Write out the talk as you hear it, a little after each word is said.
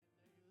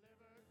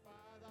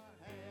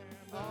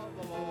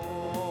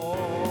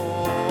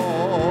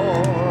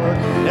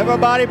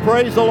everybody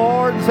praise the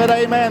Lord and said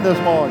amen this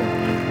morning?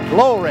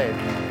 Glory.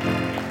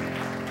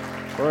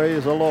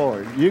 Praise the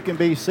Lord. You can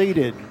be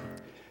seated.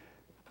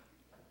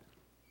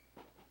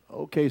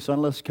 Okay, son,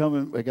 let's come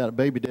in. We got a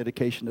baby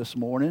dedication this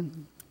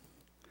morning.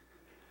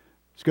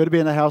 It's good to be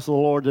in the house of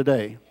the Lord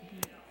today.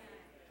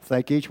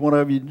 Thank each one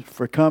of you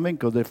for coming,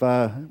 because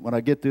when I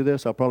get through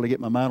this, I'll probably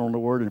get my mind on the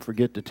Word and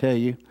forget to tell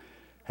you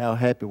how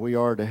happy we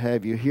are to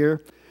have you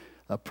here.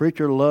 A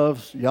preacher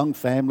loves young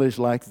families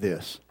like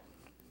this.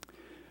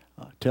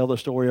 I tell the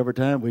story every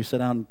time. We sit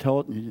down and tell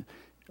it.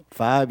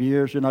 5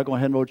 years, you're not going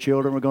to have no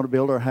children. We're going to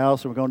build our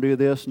house, and we're going to do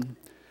this. And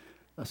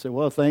I said,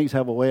 well, things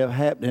have a way of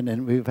happening,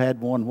 and we've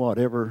had one,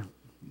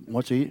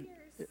 once a year?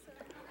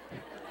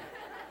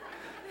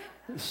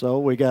 So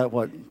we got,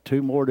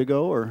 2 more to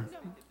go, or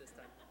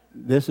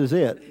this is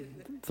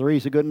it.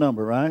 3's a good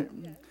number, right?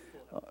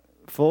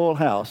 Full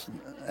house.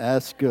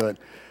 That's good.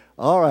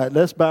 All right,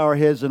 let's bow our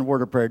heads in a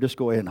word of prayer. Just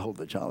go ahead and hold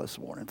the child this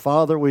morning.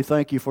 Father, we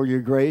thank you for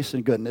your grace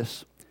and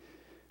goodness.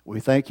 We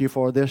thank you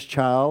for this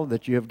child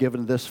that you have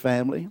given this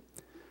family.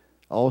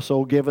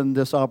 Also given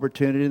this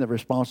opportunity and the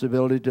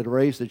responsibility to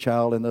raise the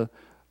child in the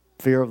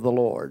fear of the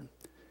Lord.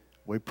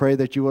 We pray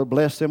that you will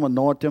bless them,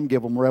 anoint them,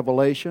 give them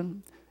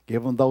revelation,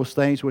 give them those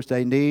things which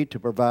they need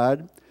to provide.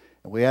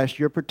 And we ask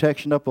your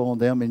protection upon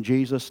them in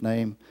Jesus'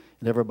 name.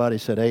 And everybody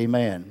said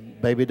amen. Amen.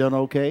 Baby done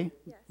okay?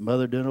 Yes.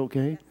 Mother done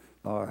okay? Yes.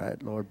 All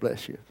right, Lord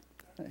bless you.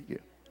 Thank you.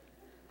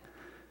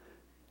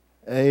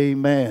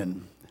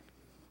 Amen.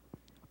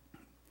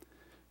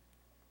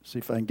 See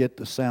if I can get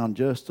the sound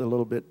just a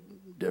little bit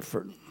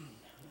different.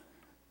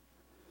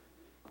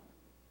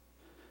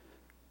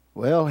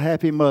 Well,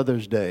 happy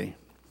Mother's Day.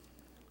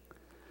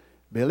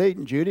 Billy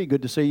and Judy,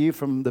 good to see you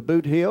from the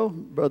Boot Hill.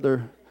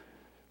 Brother,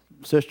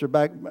 sister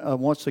back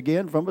once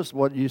again from us.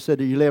 What you said,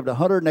 you lived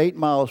 108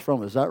 miles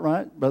from us. Is that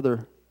right,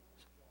 Brother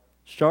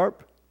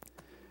Sharp?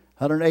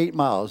 108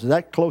 miles. Is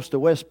that close to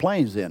West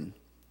Plains then?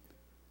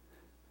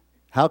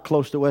 How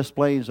close to West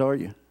Plains are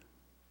you?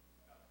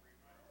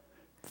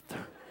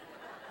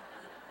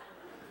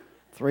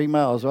 3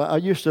 miles. Well, I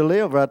used to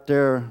live right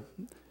there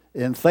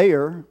in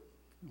Thayer.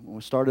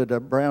 We started a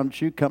brown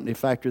shoe company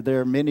factory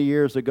there many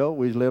years ago.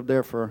 We lived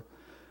there for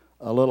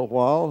a little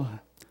while,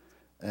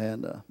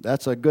 and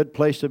that's a good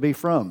place to be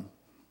from.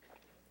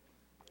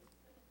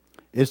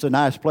 It's a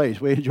nice place.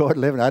 We enjoyed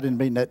living. I didn't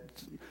mean that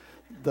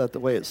the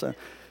way it sounds.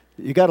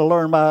 You got to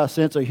learn my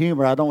sense of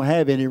humor. I don't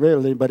have any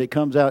really, but it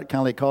comes out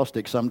kind of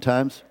caustic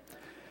sometimes.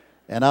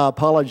 And I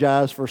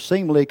apologize for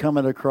seemingly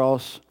coming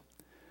across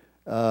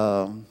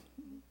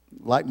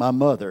like my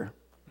mother.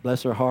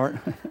 Bless her heart.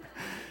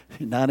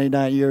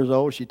 99 years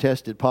old. She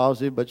tested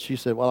positive, but she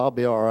said, well, I'll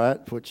be all right,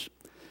 which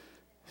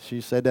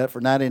she said that for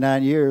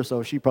 99 years,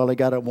 so she probably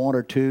got 1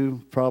 or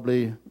 2,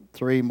 probably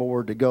 3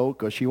 more to go,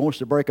 because she wants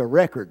to break a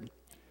record.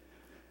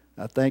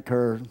 I think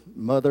her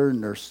mother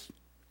and her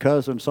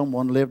cousin,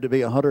 someone lived to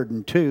be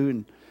 102,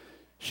 and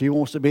she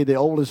wants to be the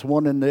oldest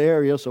one in the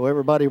area, so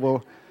everybody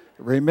will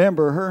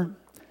remember her.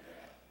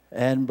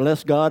 And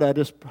bless God, I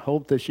just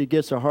hope that she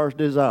gets her heart's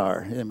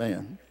desire.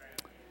 Amen.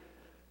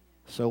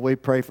 So we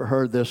pray for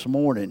her this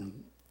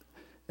morning.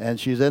 And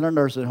she's in a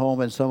nursing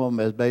home, and some of them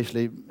has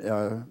basically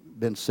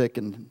been sick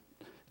and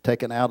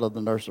taken out of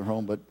the nursing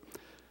home, but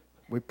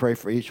we pray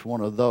for each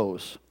one of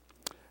those.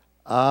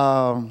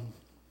 We're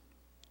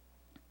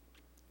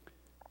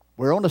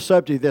on the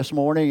subject this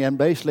morning, and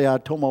basically I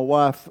told my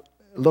wife,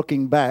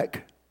 looking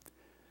back,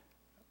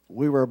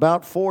 we were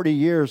about 40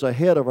 years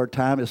ahead of our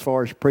time as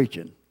far as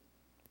preaching.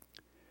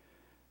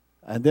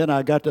 And then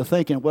I got to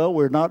thinking, well,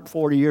 we're not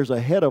 40 years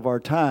ahead of our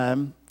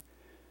time.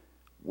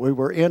 We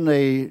were in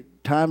a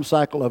time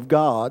cycle of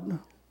God.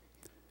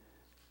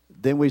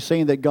 Then we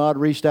seen that God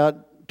reached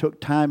out,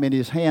 took time in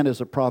his hand, as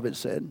the prophet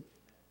said.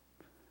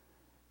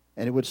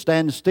 And it would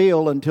stand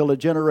still until a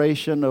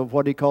generation of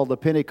what he called the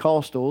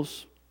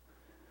Pentecostals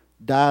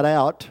died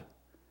out.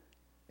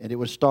 And it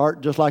would start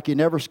just like you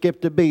never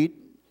skipped a beat.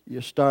 You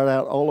start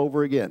out all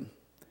over again.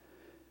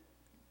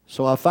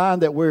 So I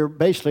find that we're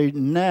basically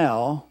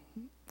now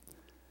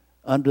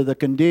under the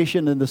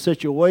condition and the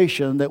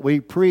situation that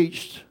we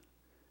preached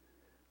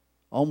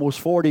almost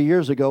 40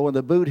 years ago in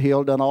the Boot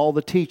Hill, done all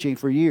the teaching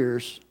for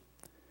years.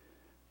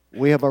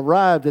 We have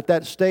arrived at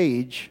that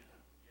stage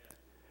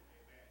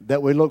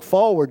that we look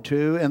forward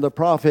to, and the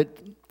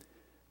prophet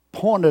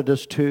pointed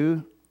us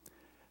to.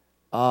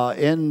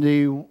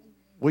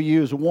 We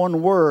use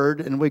one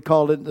word, and we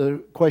call it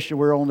the question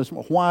we're on this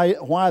morning.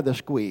 Why the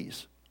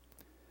squeeze?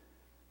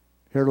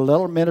 Heard a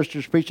lot of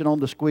ministers preaching on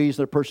the squeeze,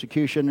 the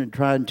persecution, and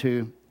trying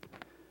to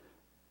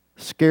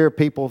scare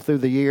people through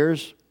the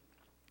years.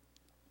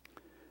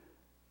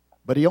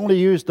 But he only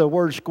used the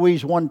word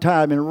squeeze one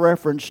time in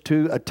reference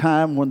to a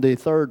time when the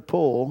third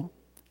pull,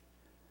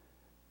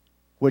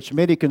 which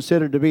many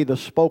consider to be the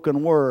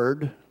spoken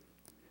word,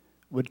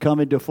 would come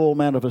into full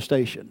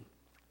manifestation.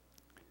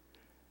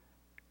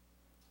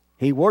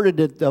 He worded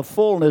it, the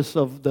fullness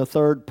of the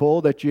third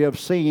pull that you have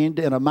seen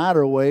in a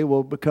minor way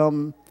will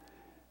become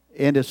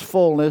in its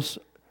fullness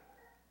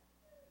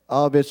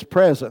of its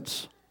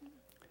presence.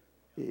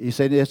 He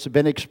said, it's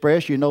been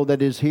expressed. You know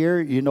that it's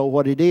here. You know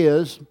what it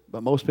is.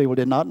 But most people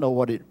did not know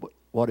what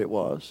it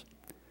was.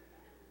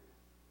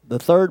 The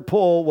third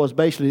pull was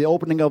basically the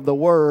opening of the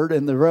Word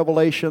and the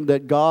revelation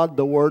that God,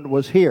 the Word,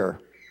 was here.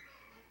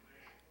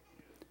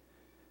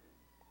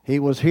 He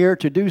was here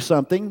to do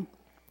something.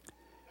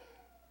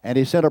 And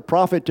He sent a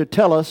prophet to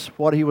tell us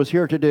what He was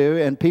here to do.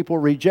 And people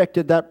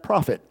rejected that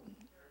prophet.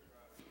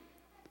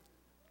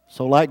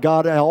 So like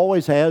God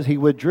always has, He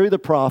withdrew the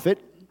prophet.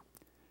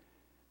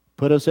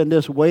 Put us in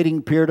this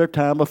waiting period of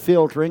time of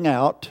filtering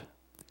out.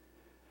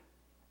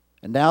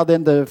 And now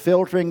then the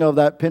filtering of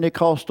that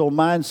Pentecostal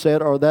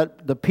mindset, or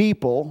that the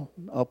people,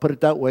 I'll put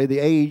it that way, the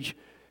age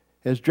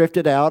has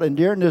drifted out. And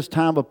during this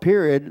time of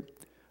period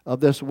of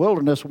this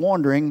wilderness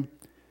wandering,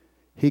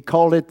 He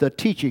called it the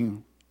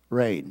teaching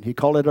reign. He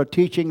called it a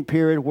teaching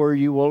period where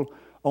you will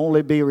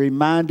only be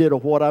reminded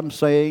of what I'm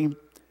saying.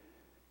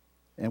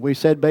 And we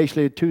said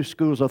basically 2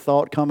 schools of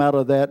thought come out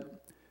of that.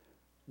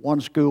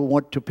 One school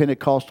went to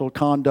Pentecostal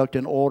conduct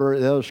and order.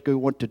 The other school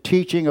went to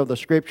teaching of the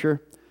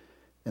Scripture.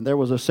 And there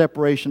was a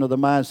separation of the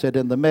mindset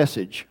in the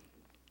message.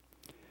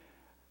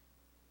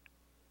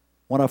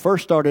 When I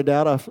first started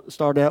out, I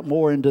started out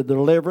more into the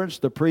deliverance,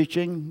 the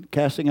preaching,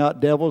 casting out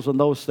devils, and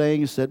those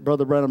things that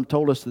Brother Branham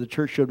told us that the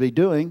church should be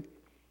doing.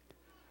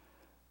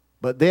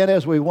 But then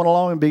as we went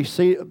along and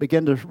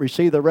began to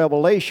receive the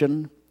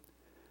revelation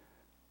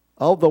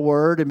of the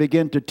Word and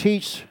begin to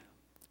teach,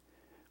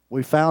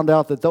 we found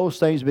out that those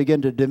things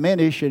begin to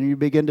diminish and you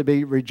begin to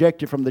be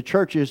rejected from the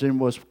churches and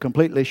was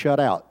completely shut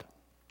out.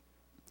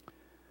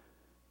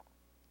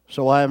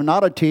 So I am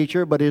not a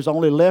teacher, but it is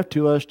only left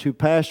to us to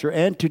pastor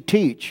and to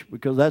teach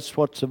because that's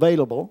what's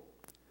available.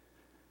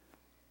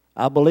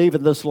 I believe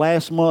in this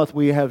last month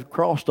we have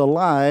crossed a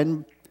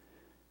line,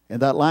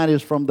 and that line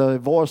is from the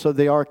voice of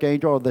the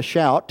archangel, or the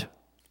shout,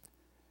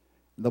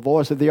 the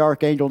voice of the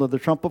archangel to the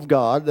trump of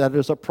God. That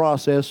is a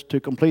process to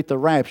complete the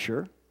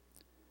rapture.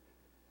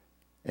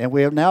 And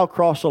we have now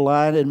crossed the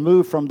line and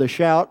moved from the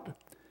shout.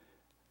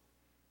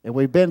 And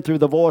we've been through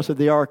the voice of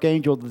the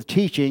archangel, the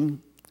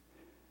teaching.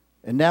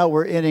 And now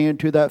we're entering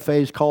into that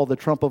phase called the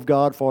trump of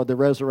God for the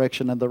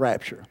resurrection and the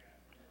rapture.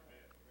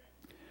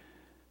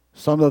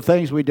 Some of the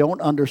things we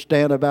don't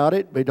understand about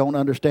it, we don't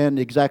understand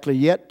exactly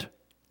yet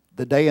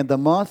the day and the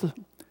month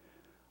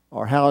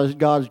or how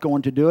God's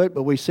going to do it.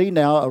 But we see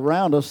now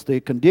around us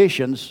the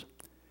conditions,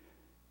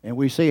 and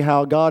we see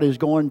how God is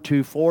going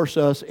to force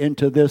us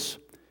into this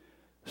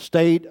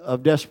state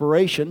of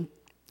desperation,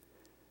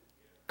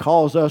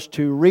 cause us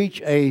to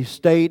reach a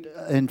state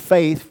in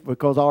faith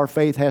because our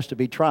faith has to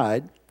be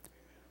tried.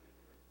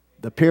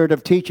 The period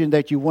of teaching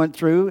that you went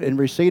through and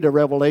received a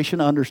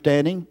revelation,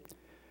 understanding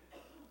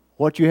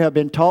what you have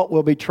been taught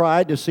will be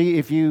tried to see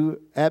if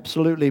you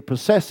absolutely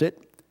possess it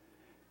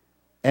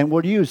and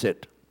will use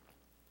it.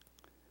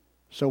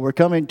 So we're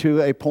coming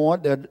to a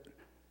point that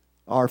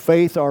our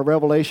faith, our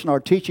revelation, our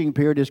teaching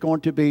period is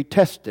going to be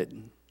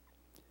tested.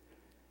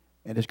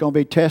 And it's going to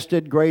be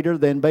tested greater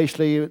than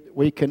basically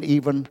we can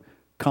even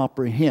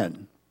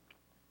comprehend.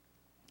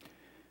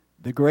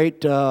 The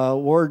great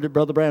word that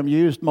Brother Branham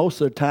used most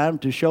of the time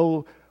to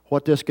show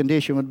what this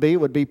condition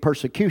would be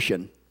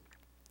persecution.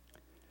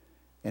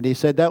 And he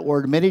said that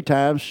word many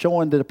times,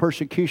 showing the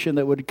persecution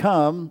that would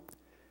come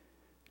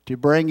to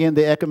bring in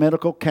the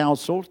ecumenical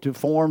council to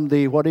form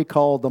the what he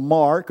called the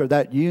mark, or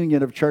that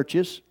union of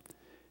churches.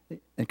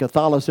 And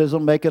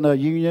Catholicism making a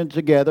union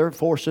together,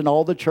 forcing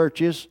all the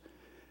churches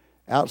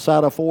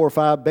outside of 4 or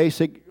 5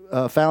 basic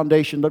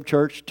foundations of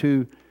church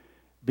to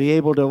be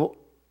able to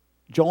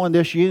join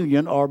this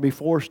union or be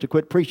forced to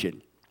quit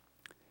preaching.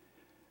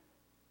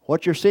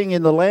 What you're seeing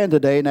in the land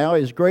today now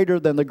is greater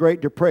than the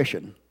Great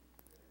Depression.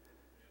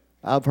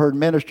 I've heard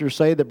ministers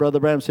say that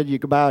Brother Branham said you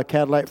could buy a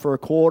Cadillac for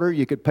 $25,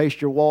 you could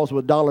paste your walls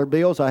with dollar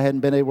bills. I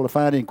hadn't been able to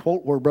find any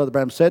quote where Brother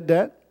Branham said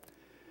that.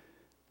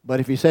 But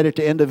if he said it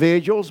to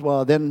individuals,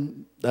 well,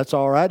 then that's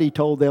all right. He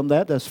told them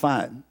that. That's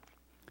fine.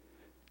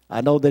 I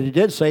know that he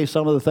did say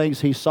some of the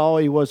things he saw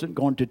he wasn't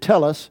going to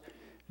tell us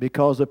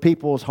because the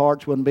people's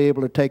hearts wouldn't be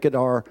able to take it,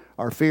 or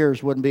our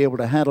fears wouldn't be able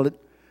to handle it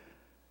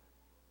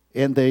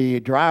in the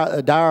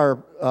dire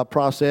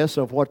process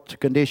of what the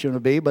condition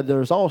would be. But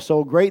there's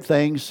also great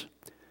things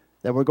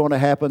that were going to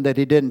happen that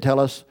he didn't tell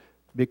us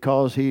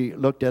because he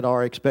looked at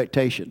our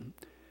expectation.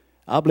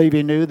 I believe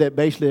he knew that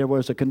basically there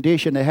was a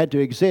condition that had to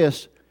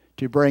exist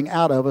to bring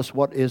out of us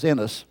what is in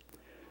us,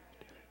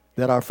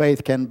 that our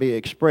faith can be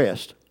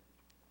expressed.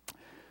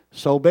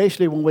 So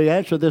basically when we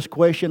answer this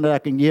question, that I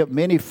can give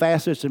many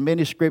facets and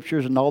many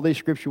scriptures, and all these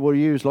scriptures we'll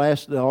use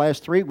the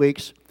last 3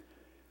 weeks,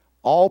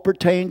 all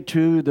pertain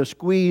to the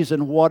squeeze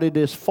and what it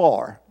is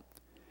for.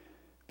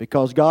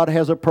 Because God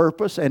has a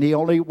purpose, and He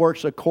only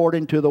works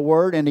according to the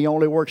Word, and He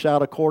only works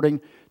out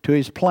according to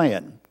His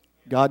plan.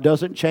 God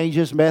doesn't change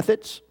His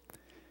methods.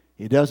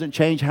 He doesn't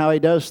change how He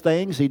does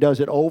things. He does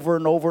it over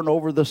and over and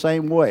over the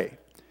same way.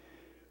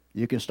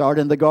 You can start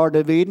in the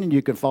Garden of Eden.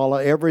 You can follow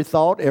every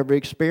thought, every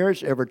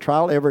experience, every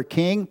trial, every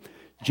king,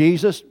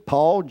 Jesus,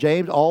 Paul,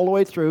 James, all the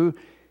way through.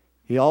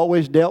 He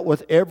always dealt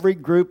with every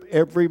group,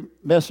 every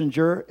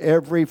messenger,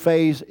 every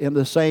phase in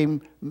the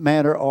same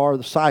manner or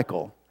the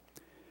cycle.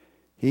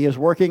 He is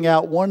working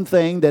out one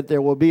thing, that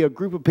there will be a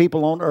group of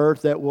people on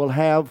earth that will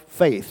have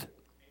faith.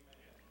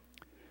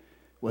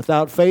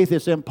 Without faith,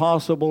 it's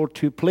impossible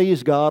to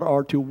please God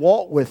or to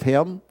walk with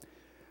Him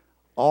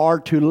or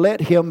to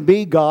let Him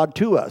be God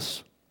to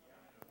us.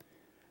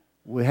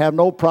 We have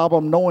no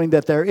problem knowing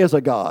that there is a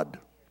God.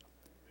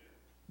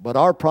 But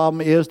our problem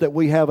is that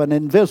we have an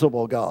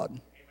invisible God.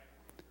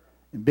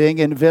 And being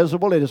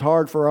invisible, it is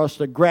hard for us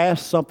to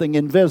grasp something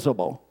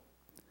invisible.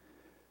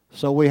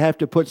 So we have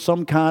to put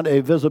some kind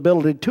of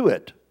visibility to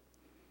it.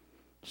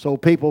 So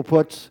people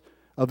put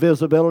a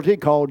visibility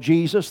called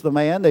Jesus, the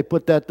man. They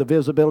put that the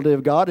visibility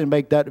of God and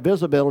make that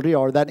visibility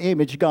or that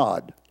image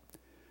God.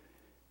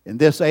 In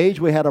this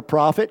age, we had a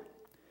prophet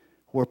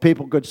where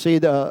people could see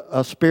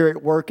a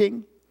spirit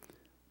working.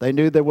 They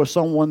knew there was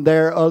someone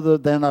there other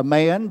than a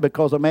man,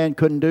 because a man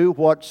couldn't do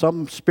what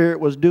some spirit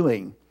was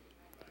doing.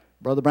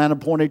 Brother Branham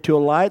pointed to a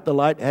light. The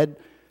light had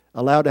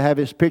allowed to have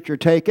his picture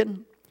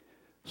taken.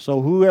 So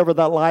whoever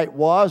that light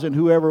was and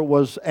whoever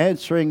was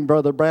answering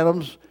Brother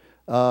Branham's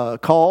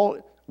call,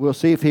 we'll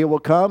see if he will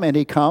come, and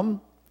he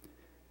come.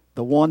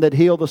 The one that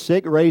healed the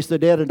sick, raised the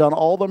dead, and done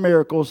all the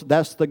miracles,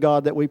 that's the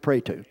God that we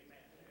pray to.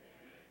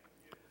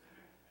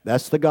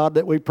 That's the God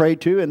that we pray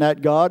to, and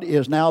that God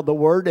is now the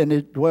Word, and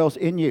it dwells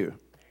in you.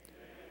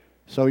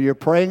 So you're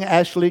praying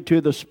actually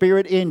to the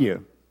Spirit in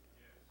you.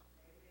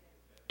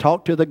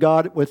 Talk to the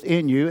God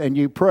within you, and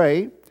you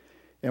pray.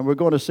 And we're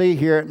going to see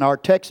here in our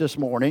text this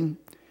morning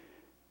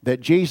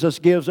that Jesus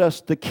gives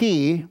us the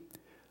key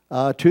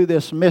to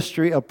this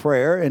mystery of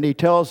prayer. And He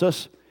tells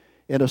us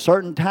in a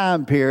certain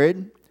time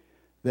period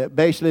that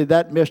basically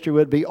that mystery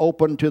would be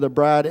open to the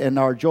bride and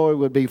our joy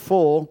would be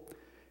full.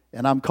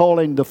 And I'm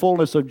calling the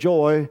fullness of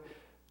joy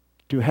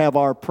to have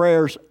our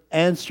prayers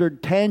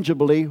answered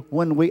tangibly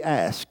when we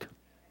ask.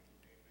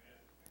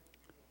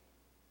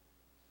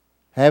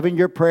 Having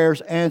your prayers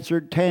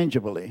answered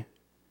tangibly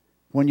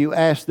when you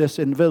ask this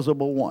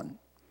invisible one.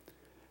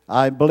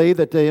 I believe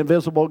that the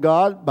invisible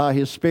God, by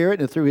His Spirit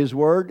and through His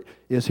Word,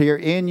 is here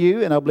in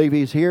you, and I believe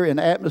He's here in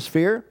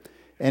atmosphere,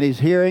 and He's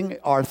hearing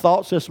our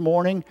thoughts this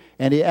morning,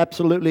 and He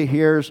absolutely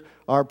hears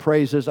our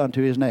praises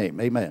unto His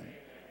name. Amen.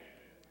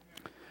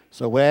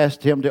 So we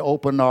asked Him to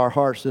open our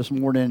hearts this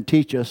morning and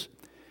teach us,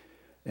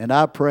 and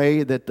I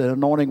pray that the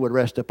anointing would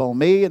rest upon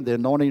me and the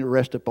anointing would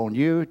rest upon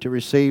you to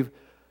receive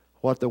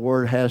what the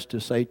Word has to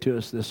say to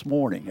us this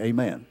morning.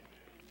 Amen.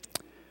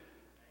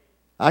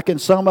 I can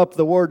sum up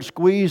the word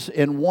squeeze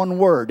in one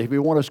word. If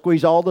you want to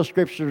squeeze all the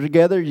Scripture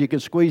together, you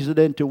can squeeze it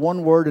into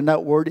one word, and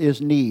that word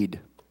is need.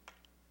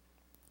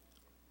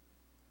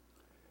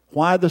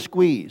 Why the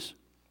squeeze?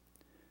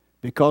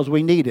 Because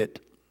we need it.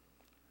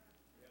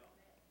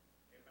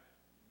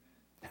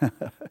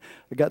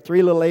 I got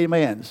 3 little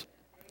amens.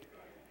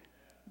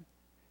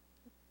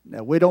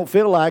 Now, we don't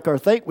feel like or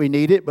think we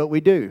need it, but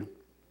we do.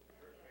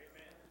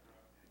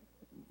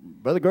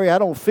 Brother Grigory, I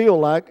don't feel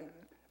like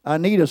I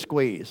need a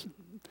squeeze.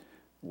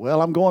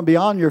 Well, I'm going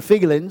beyond your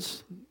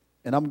feelings,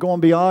 and I'm going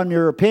beyond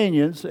your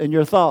opinions and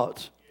your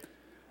thoughts.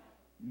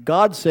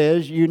 God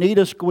says you need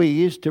a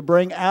squeeze to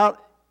bring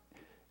out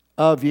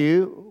of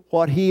you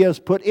what He has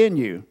put in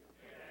you.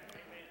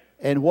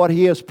 And what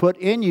He has put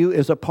in you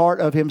is a part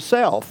of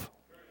Himself.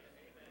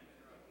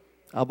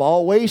 I've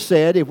always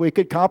said, if we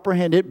could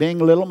comprehend it, being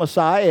little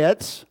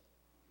Messiahs,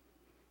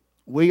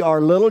 we are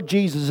little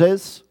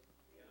Jesuses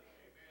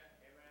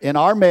in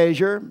our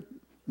measure,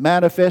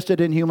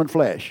 manifested in human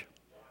flesh.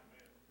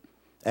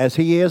 As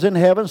He is in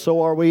heaven,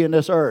 so are we in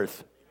this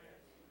earth.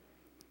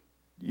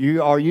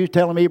 Are you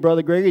telling me,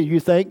 Brother Grigory, you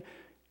think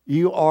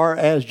you are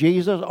as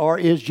Jesus or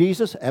is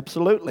Jesus?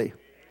 Absolutely.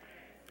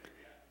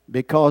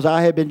 Because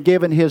I have been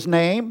given His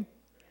name,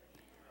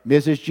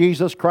 Mrs.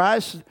 Jesus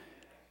Christ.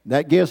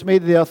 That gives me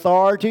the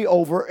authority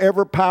over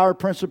every power,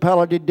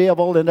 principality,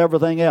 devil, and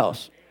everything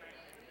else.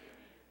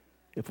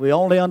 If we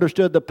only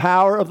understood the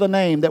power of the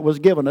name that was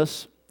given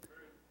us,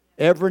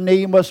 every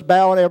knee must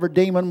bow and every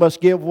demon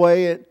must give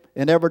way,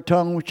 and every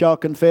tongue shall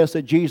confess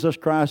that Jesus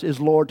Christ is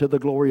Lord to the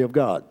glory of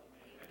God.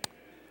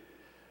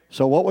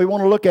 So what we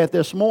want to look at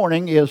this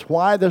morning is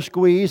why the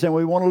squeeze, and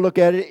we want to look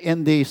at it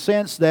in the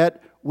sense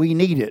that we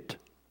need it.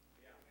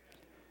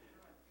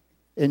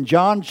 In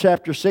John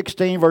chapter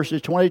 16,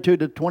 verses 22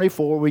 to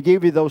 24, we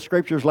gave you those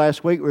scriptures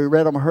last week. We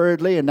read them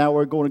hurriedly, and now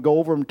we're going to go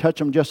over them and touch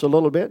them just a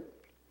little bit.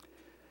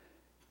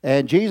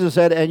 And Jesus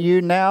said, and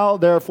you now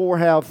therefore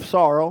have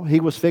sorrow. He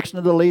was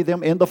fixing to leave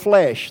them in the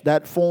flesh.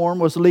 That form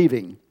was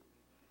leaving.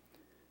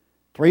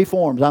 3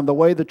 forms. I'm the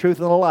way, the truth,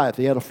 and the life.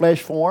 He had a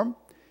flesh form,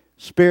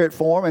 spirit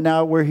form, and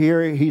now we're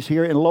here. He's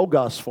here in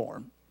Logos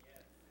form.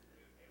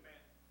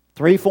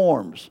 3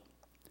 forms.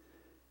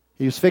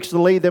 He was fixed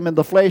to leave them in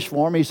the flesh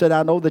form. He said,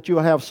 I know that you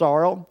will have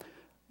sorrow,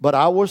 but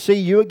I will see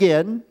you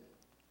again,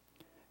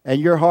 and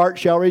your heart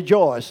shall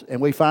rejoice.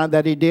 And we find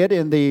that He did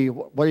in the,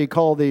 what do you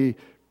call the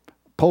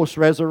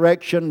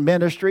post-resurrection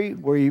ministry,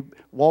 where He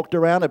walked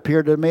around,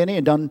 appeared to many,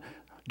 and done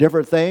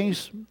different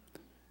things.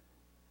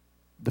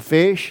 the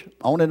fish,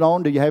 on and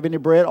on. Do you have any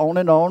bread? On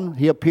and on.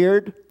 He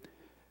appeared,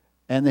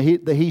 and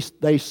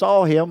they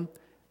saw him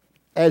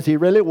as he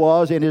really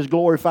was in his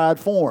glorified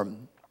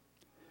form.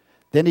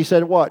 Then he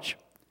said, watch,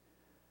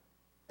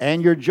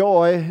 and your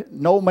joy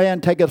no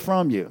man taketh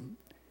from you.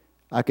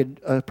 I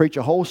could preach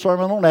a whole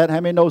sermon on that. How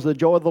many knows the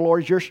joy of the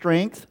Lord is your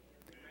strength?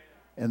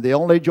 And the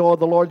only joy of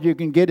the Lord you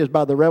can get is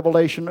by the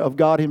revelation of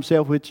God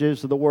himself, which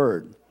is the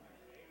Word.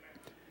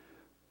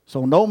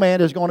 So no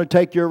man is going to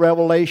take your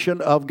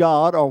revelation of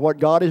God or what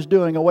God is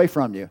doing away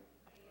from you.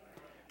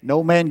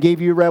 No man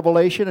gave you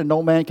revelation, and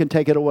no man can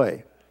take it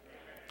away.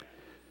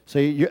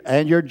 See,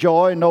 and your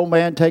joy no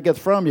man taketh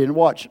from you. And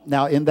watch,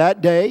 now in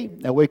that day,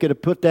 now we could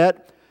have put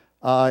that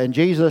in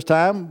Jesus'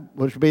 time,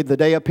 which would be the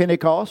day of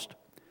Pentecost.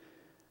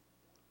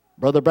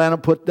 Brother Branham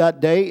put that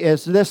day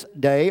as this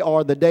day,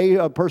 or the day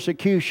of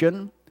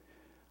persecution,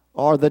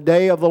 or the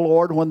day of the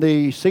Lord when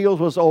the seals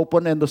was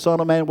opened and the Son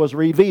of Man was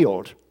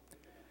revealed.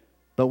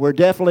 But we're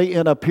definitely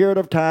in a period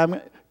of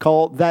time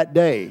called that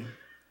day.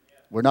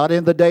 We're not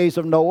in the days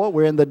of Noah.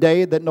 We're in the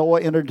day that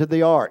Noah entered into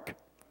the ark.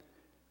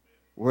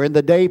 We're in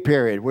the day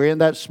period. We're in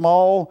that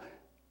small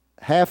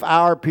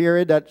half-hour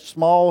period, that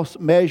small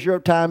measure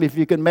of time, if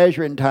you can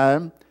measure in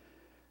time,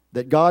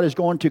 that God is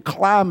going to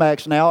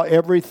climax now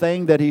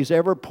everything that he's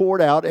ever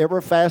poured out,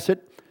 every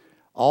facet,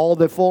 all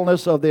the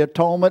fullness of the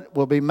atonement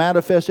will be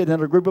manifested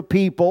in a group of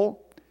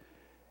people,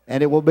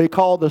 and it will be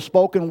called the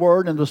spoken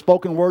word, and the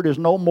spoken word is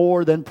no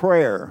more than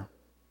prayer.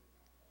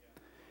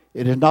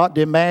 It is not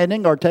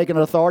demanding or taking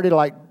authority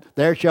like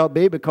there shall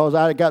be because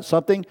I got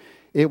something.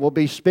 It will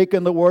be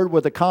speaking the word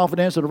with the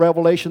confidence and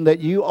revelation that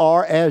you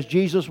are as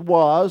Jesus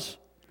was,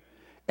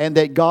 and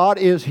that God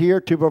is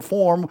here to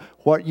perform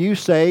what you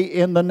say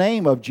in the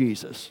name of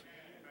Jesus.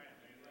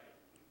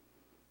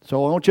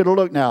 So I want you to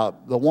look now.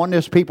 The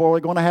oneness people are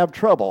going to have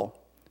trouble.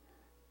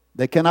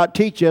 They cannot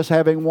teach us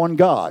having one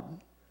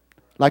God,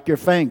 like your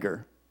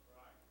finger.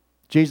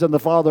 Jesus and the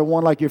Father are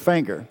one like your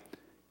finger.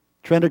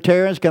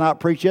 Trinitarians cannot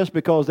preach this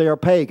because they are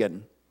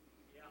pagan.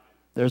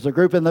 There's a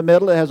group in the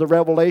middle that has a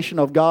revelation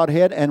of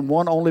Godhead and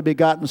one only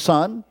begotten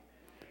Son,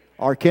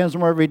 our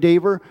kinsman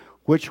redeemer,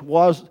 which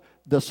was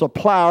the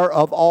supplier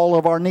of all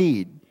of our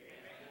need.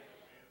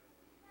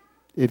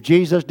 If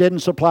Jesus didn't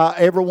supply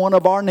every one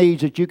of our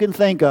needs that you can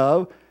think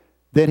of,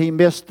 then he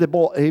missed the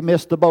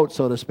boat,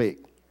 so to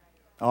speak.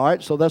 All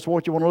right, so that's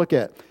what you want to look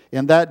at.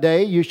 In that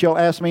day you shall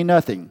ask me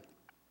nothing.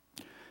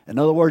 In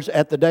other words,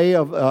 at the day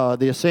of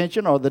the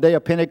Ascension or the day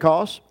of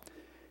Pentecost,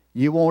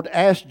 you won't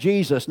ask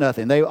Jesus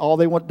nothing.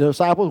 The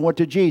disciples went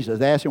to Jesus.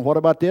 They asked him, what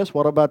about this?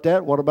 What about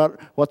that?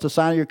 What's the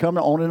sign of your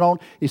coming? On and on.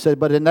 He said,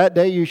 but in that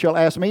day you shall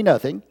ask me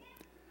nothing.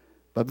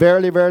 But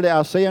verily, verily,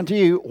 I say unto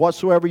you,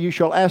 whatsoever you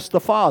shall ask the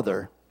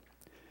Father.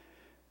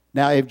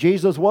 Now, if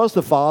Jesus was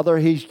the Father,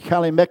 he's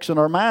kind of mixing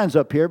our minds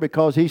up here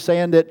because he's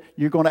saying that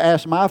you're going to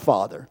ask my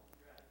Father.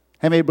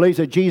 How many believes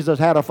that Jesus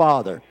had a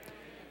Father?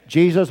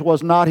 Jesus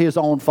was not his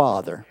own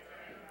Father.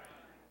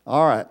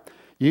 All right.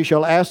 You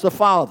shall ask the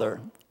Father.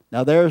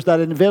 Now, there's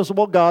that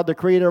invisible God, the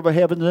creator of the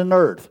heavens and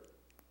earth.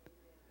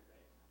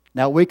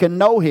 Now, we can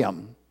know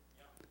him.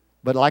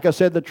 But like I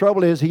said, the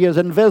trouble is he is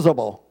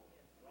invisible.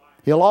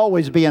 He'll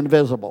always be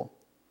invisible.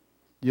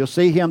 You'll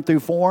see him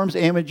through forms,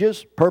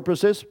 images,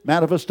 purposes,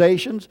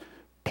 manifestations,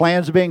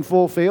 plans being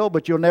fulfilled,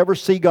 but you'll never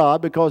see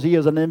God because he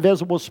is an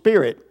invisible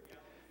spirit.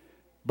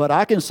 But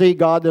I can see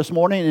God this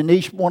morning in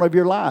each one of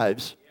your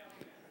lives.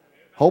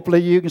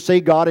 Hopefully you can see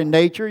God in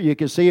nature, you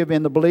can see him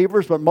in the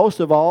believers, but most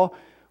of all,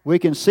 we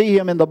can see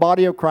him in the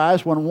body of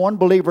Christ. When one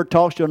believer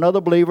talks to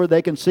another believer,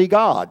 they can see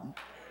God.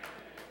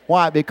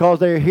 Why? Because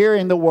they're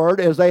hearing the word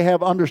as they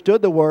have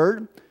understood the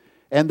word,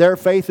 and their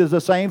faith is the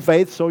same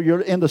faith, so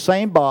you're in the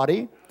same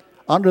body,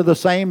 under the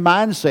same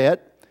mindset,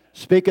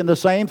 speaking the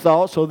same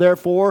thoughts, so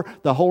therefore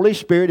the Holy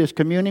Spirit is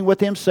communing with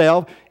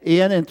himself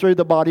in and through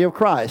the body of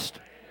Christ.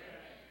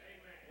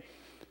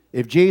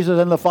 If Jesus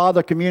and the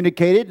Father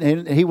communicated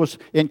and he was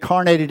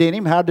incarnated in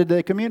him, how did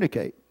they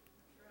communicate?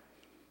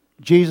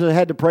 Jesus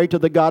had to pray to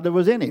the God that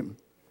was in him.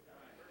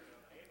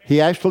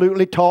 He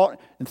absolutely taught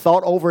and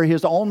thought over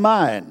his own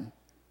mind.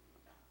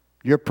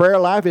 Your prayer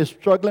life is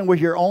struggling with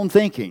your own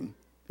thinking.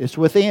 It's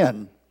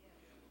within.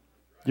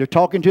 You're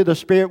talking to the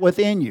Spirit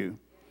within you.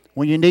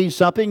 When you need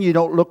something, you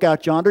don't look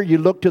out yonder. You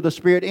look to the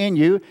Spirit in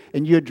you,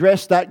 and you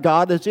address that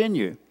God that's in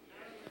you.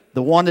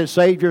 The one that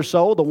saved your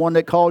soul, the one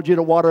that called you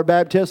to water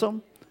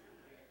baptism,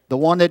 the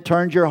one that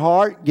turned your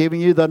heart,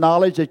 giving you the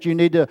knowledge that you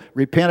need to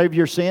repent of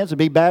your sins and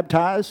be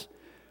baptized.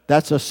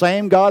 That's the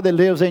same God that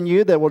lives in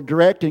you that will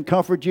direct and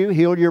comfort you,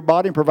 heal your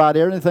body, and provide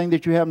everything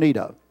that you have need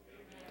of.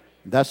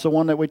 That's the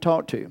one that we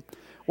talk to.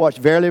 Watch,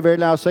 verily,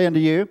 verily, I say unto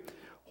you,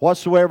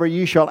 whatsoever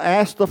you shall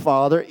ask the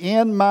Father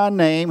in my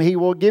name, he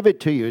will give it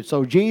to you.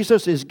 So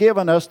Jesus is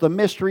giving us the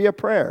mystery of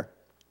prayer.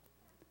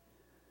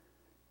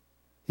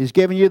 He's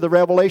giving you the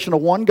revelation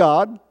of one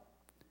God,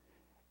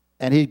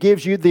 and he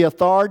gives you the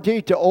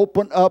authority to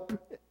open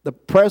up the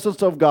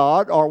presence of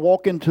God or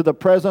walk into the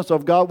presence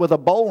of God with a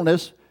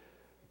boldness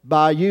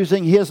by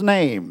using his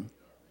name.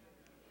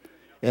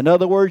 In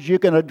other words, you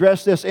can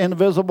address this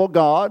invisible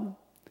God,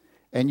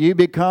 and you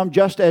become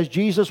just as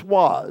Jesus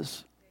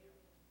was.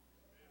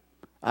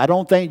 I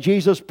don't think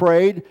Jesus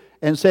prayed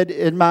and said,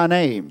 in my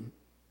name.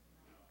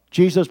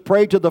 Jesus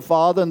prayed to the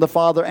Father, and the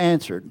Father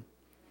answered.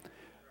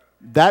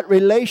 That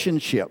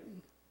relationship,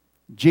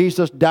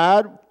 Jesus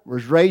died,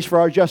 was raised for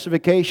our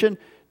justification,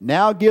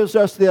 now gives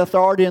us the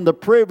authority and the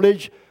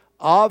privilege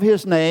of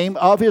His name,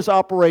 of His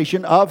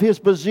operation, of His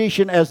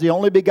position as the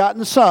only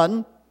begotten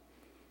Son.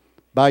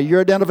 By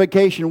your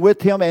identification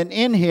with Him and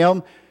in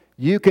Him,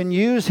 you can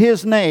use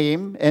His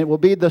name, and it will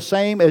be the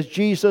same as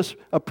Jesus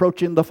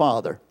approaching the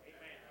Father.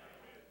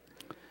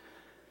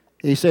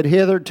 He said,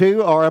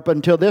 hitherto, or up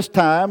until this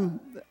time,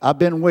 I've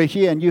been with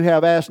you, and you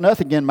have asked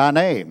nothing in my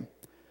name.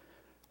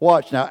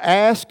 Watch now.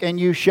 Ask, and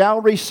you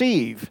shall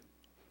receive.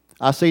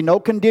 I see no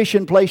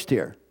condition placed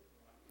here.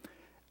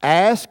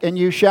 Ask, and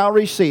you shall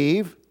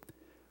receive.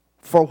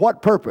 For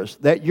what purpose?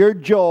 That your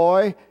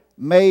joy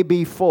may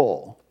be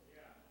full.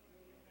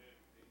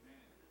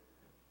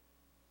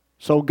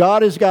 So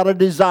God has got a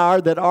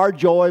desire that our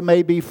joy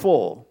may be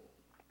full.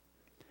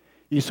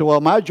 You say,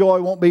 well, my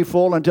joy won't be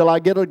full until I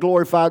get a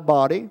glorified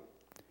body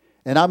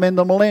and I'm in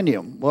the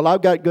millennium. Well,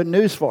 I've got good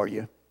news for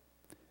you.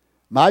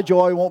 My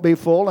joy won't be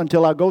full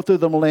until I go through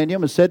the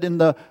millennium and sit in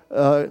the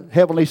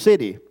heavenly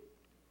city.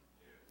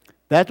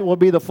 That will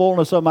be the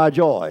fullness of my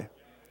joy.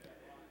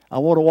 I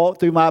want to walk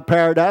through my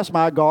paradise,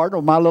 my garden,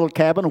 or my little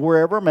cabin, or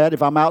wherever I'm at.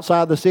 If I'm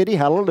outside the city,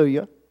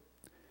 hallelujah.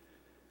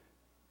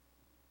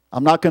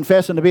 I'm not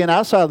confessing to being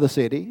outside the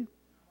city.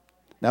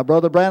 Now,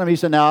 Brother Branham, he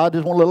said, now I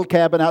just want a little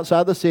cabin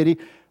outside the city.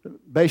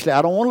 Basically,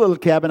 I don't want a little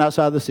cabin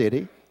outside the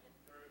city.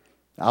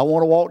 I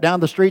want to walk down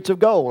the streets of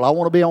gold. I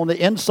want to be on the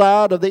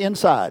inside of the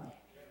inside.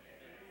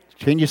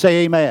 Can you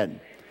say amen?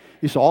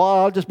 You say,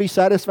 oh, I'll just be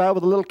satisfied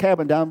with a little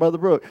cabin down by the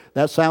brook.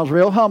 That sounds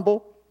real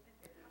humble.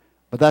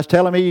 But that's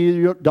telling me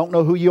you don't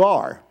know who you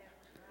are.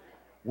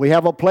 We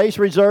have a place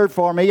reserved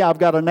for me. I've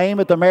got a name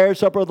at the marriage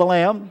supper of the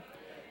Lamb.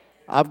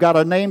 I've got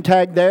a name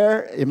tag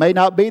there. It may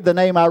not be the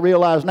name I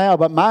realize now,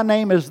 but my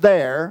name is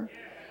there.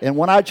 And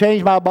when I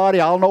change my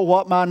body, I'll know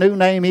what my new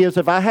name is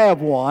if I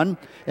have one.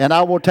 And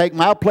I will take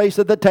my place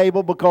at the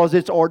table because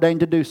it's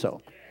ordained to do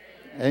so.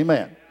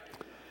 Amen.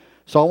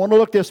 So I want to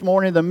look this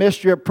morning at the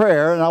mystery of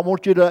prayer, and I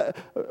want you to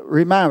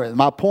remember it.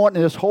 My point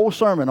in this whole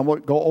sermon, I'm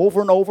going to go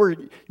over and over.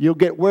 You'll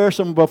get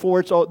wearisome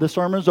before the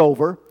sermon's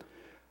over.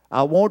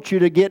 I want you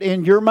to get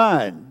in your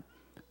mind,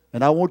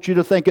 and I want you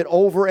to think it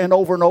over and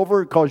over and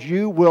over, because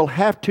you will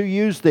have to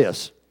use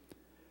this.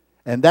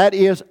 And that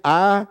is,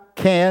 I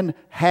can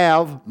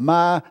have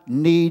my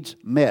needs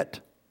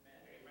met.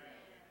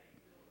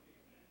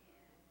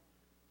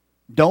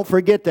 Don't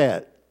forget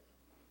that.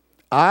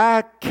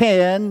 I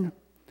can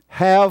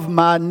have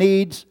my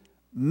needs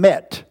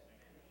met.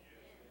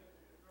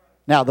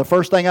 Now, the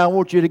first thing I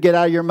want you to get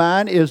out of your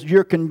mind is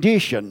your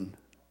condition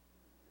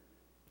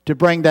to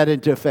bring that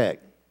into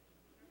effect.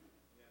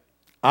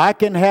 I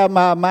can have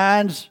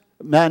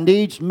my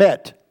needs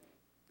met.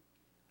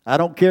 I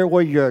don't care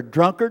whether you're a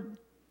drunkard,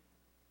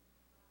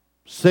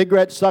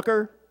 cigarette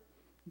sucker,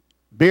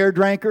 beer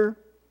drinker,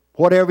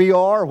 whatever you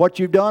are, what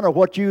you've done, or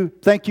what you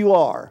think you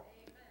are.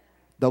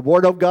 The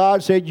Word of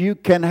God said you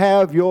can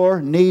have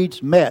your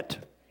needs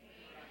met.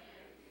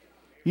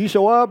 You say,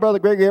 well, Brother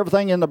Grigory,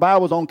 everything in the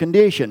Bible is on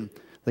condition.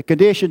 The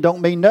condition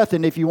don't mean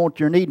nothing if you want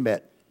your need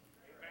met.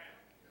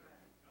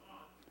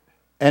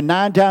 And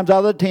 9 times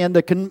out of 10,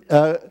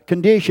 the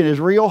condition is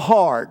real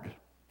hard.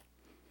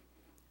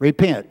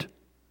 Repent.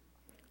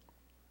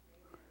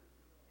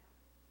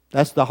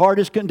 That's the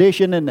hardest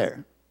condition in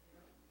there.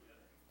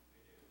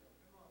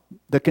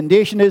 The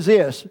condition is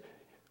this.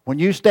 When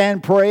you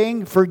stand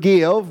praying,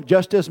 forgive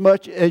just as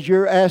much as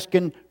you're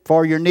asking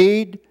for your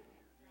need.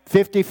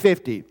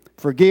 50-50.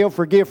 Forgive,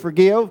 forgive,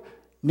 forgive.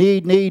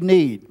 Need, need,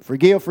 need.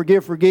 Forgive,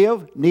 forgive,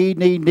 forgive. Need,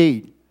 need,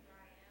 need.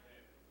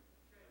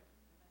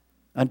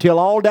 Until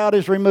all doubt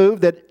is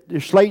removed that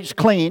your slate's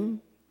clean.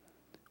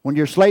 When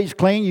your slate's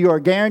clean, you are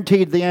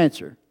guaranteed the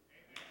answer.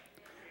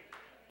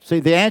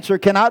 See, the answer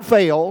cannot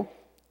fail.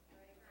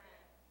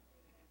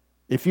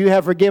 If you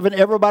have forgiven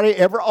everybody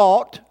ever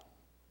ought,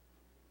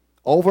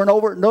 over and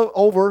over and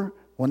over,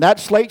 when that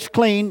slate's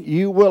clean,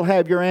 you will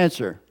have your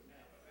answer.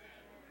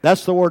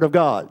 That's the Word of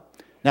God.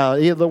 Now,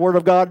 either the Word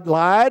of God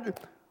lied,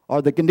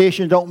 or the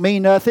conditions don't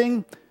mean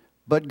nothing,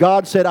 but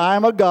God said, I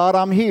am a God,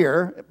 I'm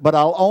here, but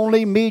I'll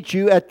only meet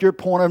you at your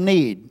point of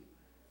need.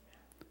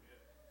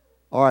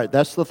 All right,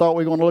 that's the thought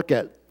we're going to look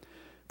at.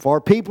 For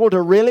people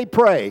to really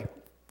pray,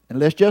 and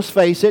let's just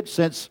face it,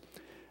 since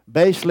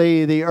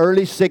basically the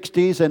early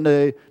 60s and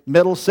the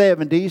middle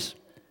 70s,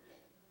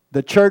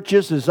 the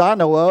churches, as I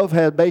know of,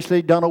 have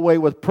basically done away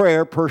with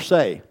prayer per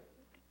se.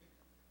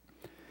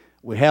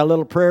 We have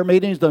little prayer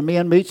meetings, the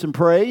men meets and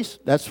prays.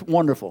 That's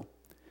wonderful.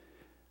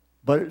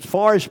 But as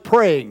far as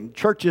praying,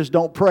 churches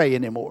don't pray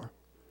anymore.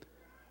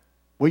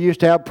 We used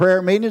to have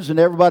prayer meetings and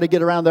everybody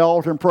get around the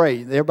altar and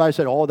pray. Everybody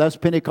said, oh, that's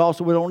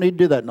Pentecostal. We don't need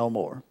to do that no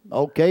more.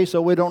 Okay,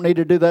 so we don't need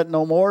to do that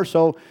no more.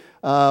 So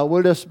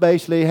we'll just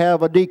basically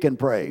have a deacon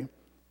pray.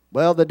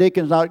 Well, the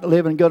deacon's not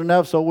living good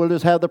enough, so we'll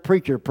just have the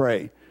preacher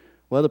pray.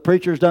 Well, the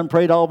preacher's done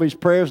prayed all of his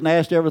prayers and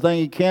asked everything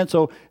he can,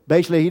 so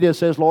basically he just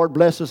says, Lord,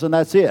 bless us, and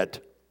that's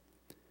it.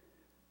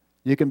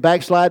 You can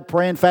backslide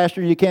praying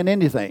faster than you can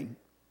anything.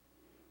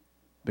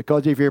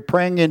 Because if you're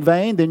praying in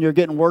vain, then you're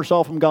getting worse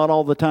off from God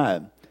all the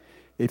time.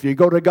 If you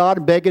go to God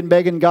and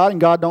begging God,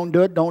 and God don't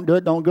do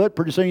it,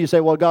 pretty soon you say,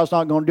 well, God's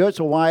not going to do it,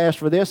 so why ask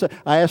for this?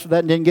 I asked for that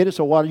and didn't get it,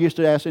 so why are you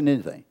still asking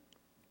anything?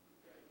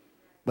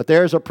 But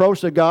there's an approach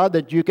to God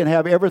that you can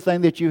have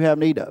everything that you have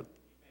need of.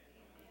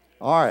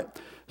 All right.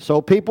 So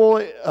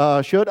people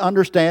should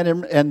understand,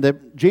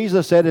 and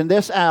Jesus said in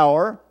this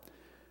hour,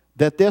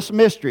 that this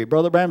mystery,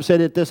 Brother Branham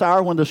said at this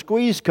hour when the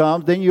squeeze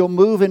comes, then you'll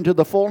move into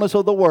the fullness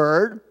of the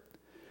Word.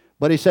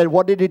 But he said,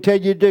 what did he tell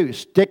you to do?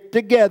 Stick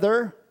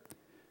together.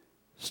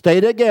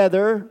 Stay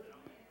together.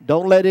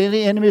 Don't let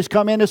any enemies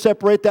come in to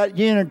separate that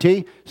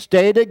unity.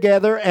 Stay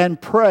together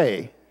and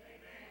pray.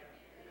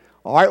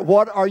 All right,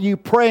 what are you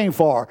praying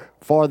for?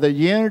 For the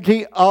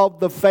unity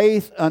of the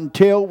faith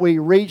until we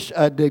reach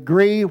a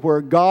degree where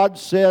God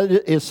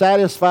is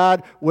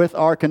satisfied with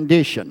our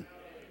condition.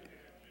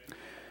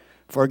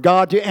 For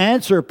God to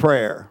answer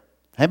prayer.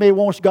 How many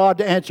wants God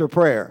to answer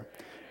prayer?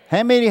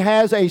 How many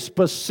has a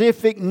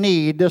specific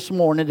need this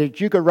morning that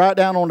you could write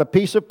down on a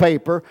piece of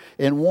paper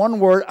in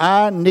one word,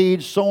 I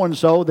need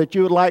so-and-so, that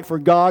you would like for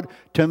God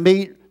to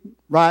meet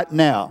right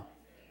now?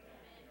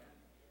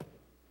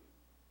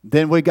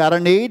 Then we got a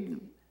need.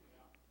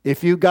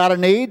 If you got a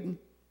need,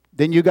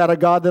 then you got a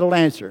God that'll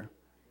answer.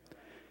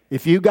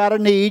 If you got a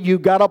need, you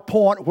got a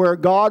point where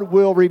God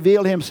will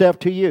reveal Himself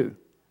to you.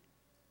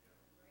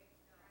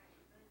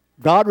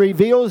 God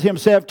reveals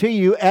Himself to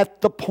you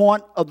at the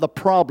point of the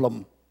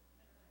problem.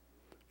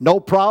 No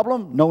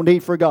problem, no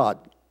need for God.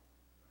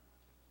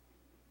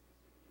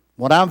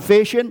 When I'm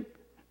fishing,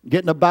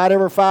 getting a bite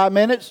every 5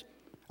 minutes,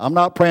 I'm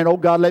not praying, oh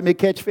God, let me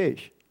catch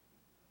fish.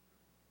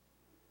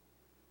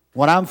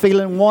 When I'm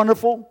feeling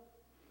wonderful,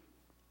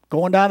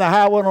 going down the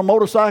highway on a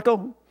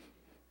motorcycle,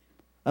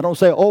 I don't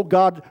say, oh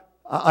God,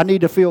 I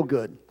need to feel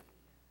good.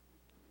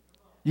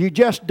 You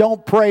just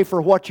don't pray for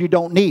what you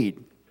don't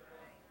need.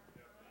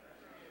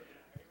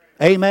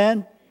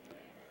 Amen?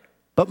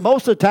 But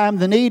most of the time,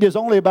 the need is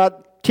only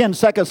about 10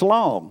 seconds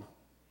long.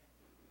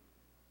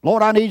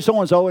 Lord, I need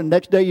so-and-so, and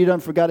next day you done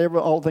forgot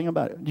all thing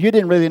about it. You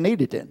didn't really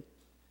need it then.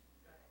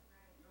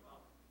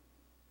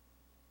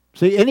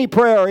 See, any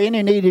prayer or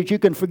any need that you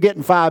can forget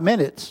in 5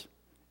 minutes,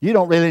 you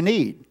don't really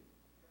need.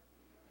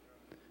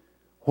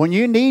 When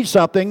you need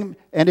something,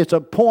 and it's a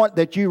point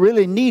that you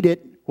really need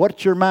it,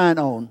 what's your mind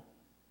on?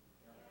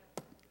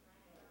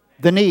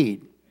 The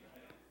need.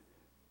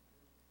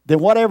 Then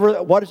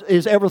what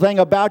is everything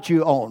about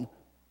you on?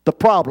 The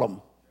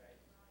problem.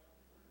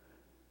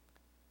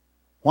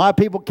 Why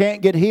people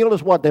can't get healed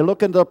is what? They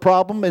look into the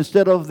problem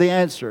instead of the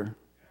answer.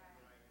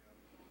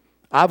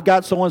 I've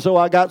got so-and-so,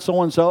 I got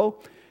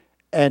so-and-so.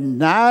 And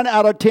 9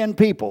 out of 10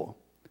 people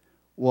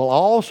will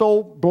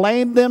also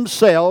blame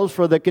themselves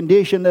for the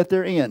condition that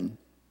they're in.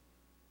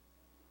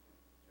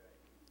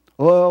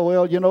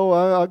 Well, you know,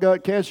 I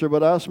got cancer,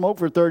 but I smoked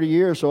for 30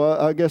 years, so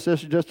I guess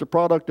this is just a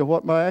product of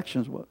what my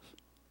actions was.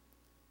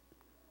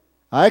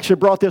 I actually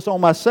brought this on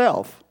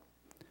myself.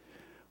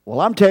 Well,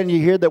 I'm telling you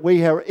here that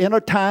we are in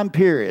a time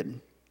period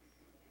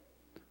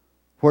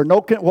where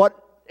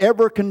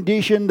whatever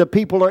condition the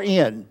people are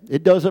in,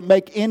 it doesn't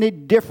make any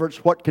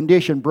difference what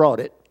condition brought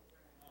it.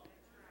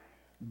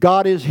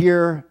 God is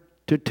here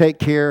to take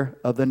care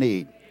of the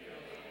need.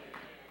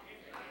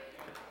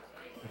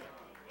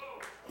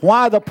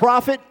 Why the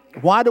prophet?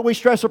 Why do we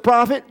stress the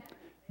prophet?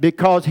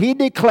 Because he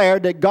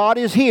declared that God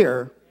is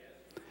here,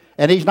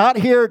 and He's not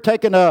here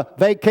taking a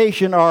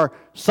vacation or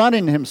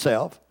sunning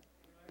Himself.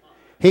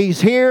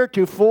 He's here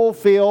to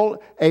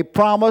fulfill a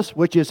promise,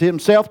 which is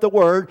Himself, the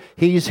Word.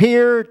 He's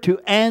here to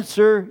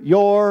answer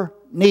your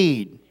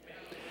need.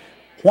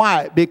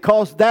 Why?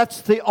 Because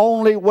that's the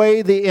only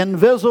way the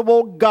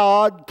invisible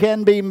God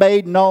can be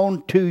made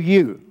known to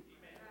you.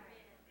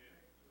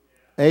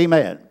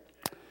 Amen.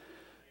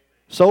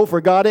 So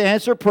for God to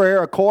answer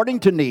prayer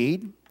according to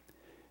need,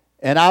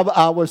 and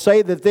I would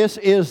say that this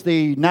is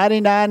the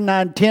 99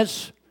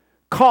 9/10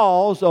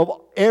 cause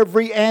of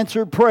every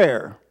answered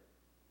prayer,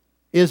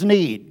 is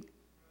need.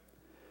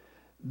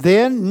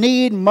 Then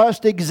need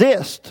must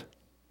exist.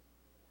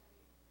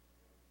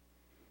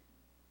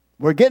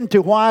 We're getting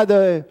to why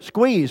the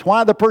squeeze,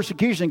 why the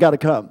persecution got to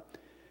come.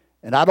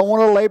 And I don't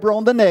want to labor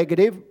on the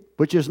negative,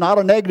 which is not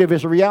a negative,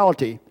 it's a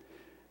reality.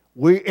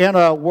 We're in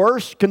a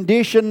worse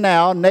condition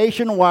now,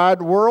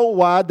 nationwide,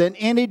 worldwide, than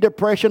any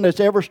depression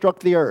that's ever struck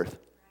the earth.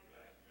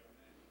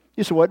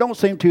 You say, well, it don't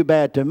seem too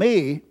bad to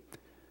me.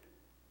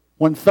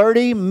 When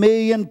 30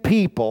 million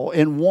people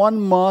in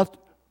 1 month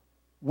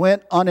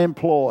went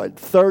unemployed,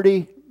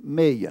 30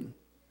 million.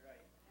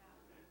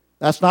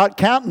 That's not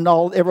counting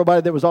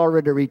everybody that was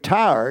already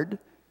retired,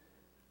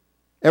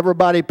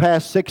 everybody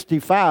past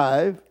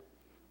 65,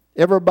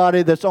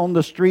 everybody that's on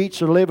the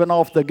streets or living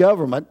off the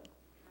government.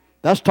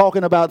 That's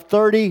talking about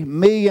 30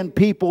 million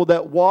people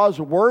that was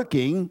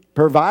working,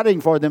 providing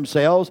for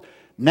themselves,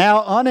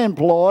 now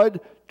unemployed,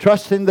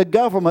 trusting the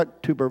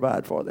government to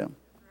provide for them.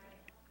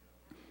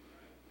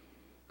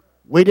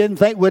 We didn't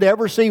think we'd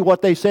ever see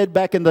what they said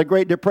back in the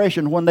Great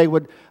Depression when they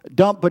would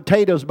dump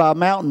potatoes by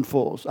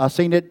mountainfuls. I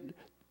seen it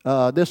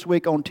this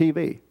week on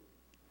TV.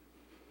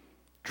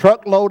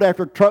 Truckload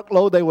after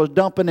truckload they was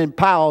dumping in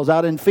piles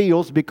out in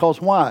fields because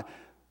why?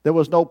 There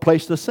was no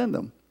place to send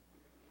them.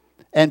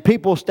 And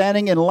people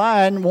standing in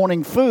line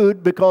wanting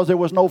food because there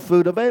was no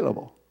food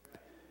available.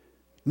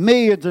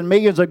 Millions and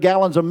millions of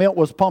gallons of milk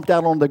was pumped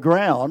out on the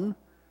ground.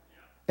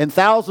 And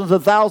thousands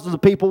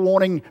of people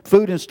wanting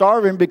food and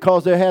starving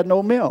because they had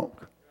no milk.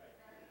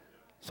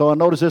 So I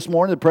noticed this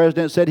morning the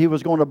president said he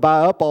was going to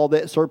buy up all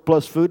that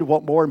surplus food and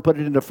what more and put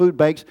it into food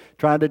banks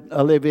trying to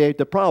alleviate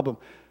the problem.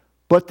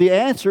 But the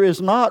answer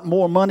is not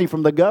more money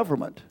from the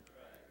government.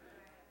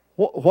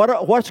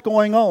 What's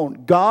going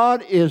on?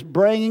 God is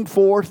bringing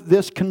forth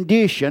this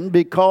condition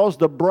because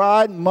the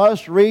bride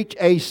must reach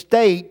a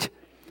state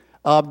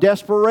of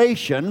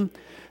desperation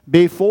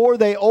before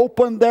they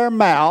open their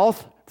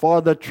mouth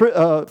for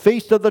the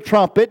Feast of the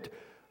Trumpet.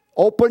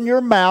 Open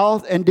your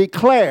mouth and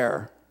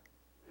declare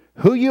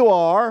who you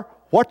are,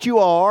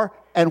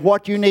 and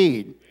what you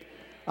need.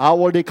 I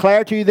will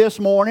declare to you this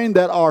morning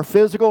that our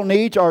physical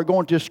needs are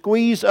going to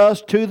squeeze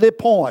us to the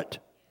point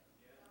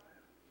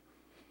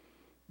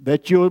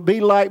that you will be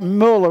like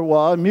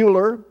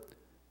Mueller,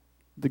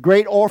 the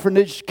great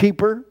orphanage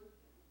keeper.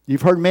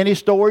 You've heard many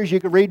stories. You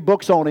can read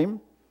books on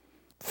him.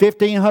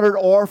 1,500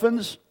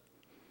 orphans.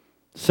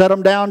 Set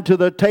them down to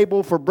the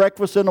table for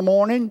breakfast in the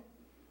morning.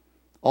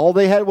 All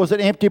they had was an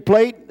empty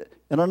plate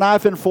and a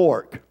knife and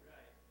fork.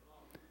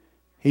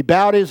 He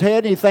bowed his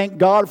head and he thanked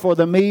God for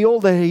the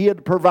meal that he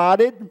had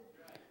provided.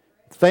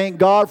 Thanked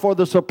God for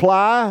the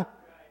supply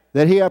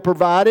that he had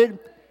provided.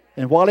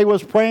 And while he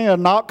was praying, a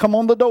knock come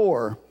on the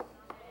door.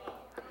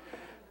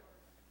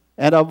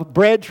 And a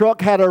bread truck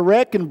had a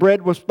wreck and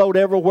bread was stowed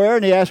everywhere.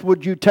 And he asked,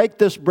 would you take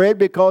this bread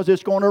because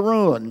it's going to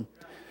ruin?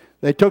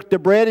 They took the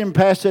bread and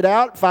passed it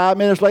out. 5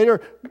 minutes later,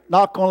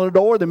 knock on the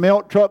door. The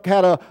milk truck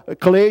had a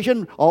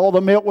collision. All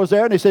the milk was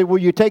there. And they said, will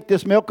you take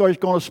this milk or it's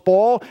going to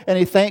spoil? And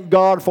he thanked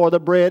God for the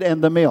bread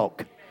and the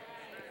milk.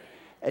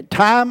 And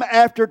time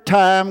after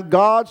time,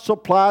 God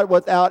supplied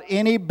without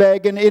any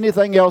begging,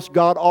 anything else.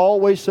 God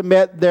always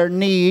met their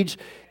needs,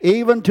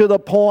 even to the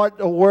point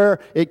of where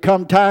it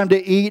come time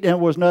to eat and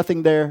was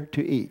nothing there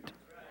to eat.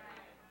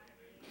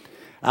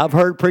 I've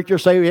heard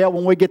preachers say, yeah,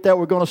 when we get there,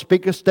 we're going to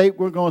speak a steak,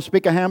 we're going to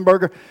speak a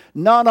hamburger.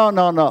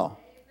 No.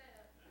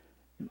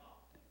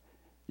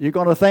 You're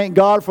going to thank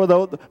God for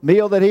the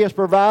meal that He has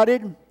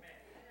provided,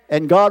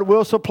 and God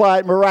will supply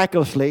it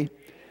miraculously,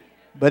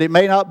 but it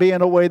may not be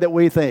in a way that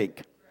we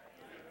think.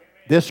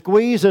 This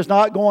squeeze is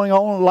not going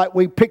on like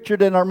we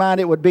pictured in our mind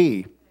it would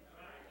be.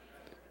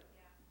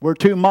 We're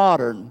too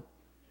modern.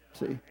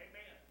 See?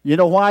 You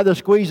know why the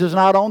squeeze is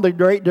not on? The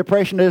Great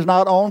Depression is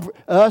not on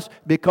us?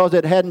 Because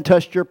it hadn't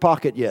touched your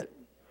pocket yet.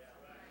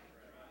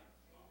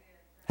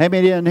 How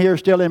many in here are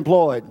still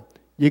employed?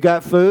 You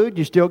got food,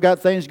 you still got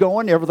things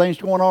going, everything's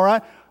going all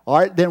right? All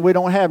right, then we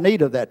don't have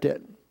need of that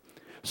then.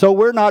 So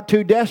we're not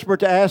too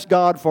desperate to ask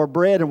God for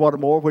bread and what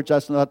more, which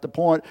that's not the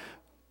point.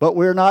 But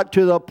we're not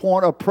to the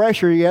point of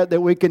pressure yet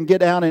that we can get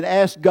down and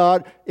ask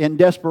God in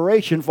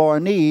desperation for a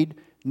need,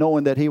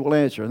 knowing that He will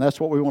answer. And that's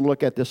what we want to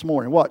look at this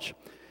morning. Watch.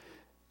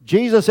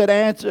 Jesus said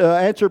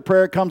answered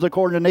prayer comes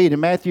according to need.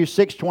 In Matthew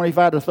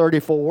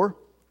 6:25-34,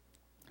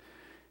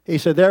 He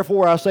said,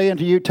 therefore I say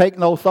unto you, take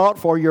no thought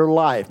for your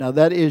life. Now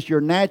that is your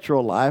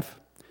natural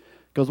life.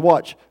 Because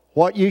watch,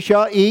 what you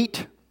shall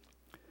eat,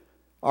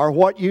 or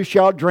what you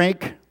shall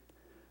drink,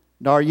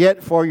 nor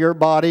yet for your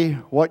body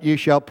what you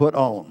shall put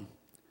on.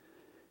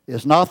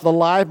 Is not the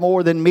life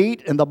more than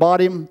meat, and the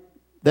body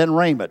than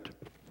raiment?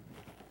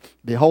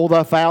 Behold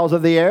the fowls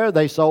of the air,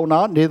 they sow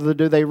not, neither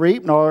do they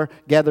reap, nor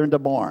gather into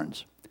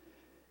barns.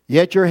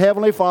 Yet your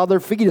heavenly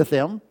Father feedeth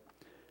them.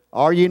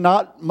 Are ye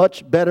not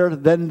much better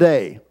than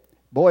they?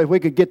 Boy, if we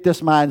could get this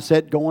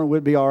mindset going,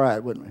 we'd be all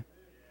right, wouldn't we?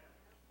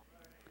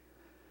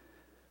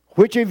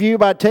 Which of you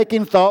by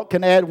taking thought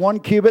can add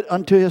 1 cubit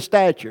unto his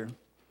stature?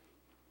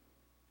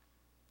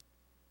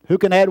 Who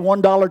can add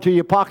 $1 to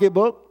your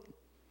pocketbook?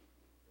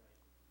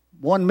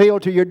 1 meal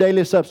to your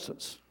daily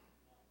substance.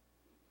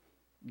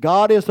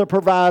 God is the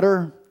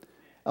provider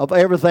of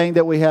everything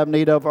that we have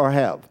need of or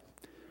have.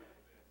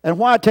 And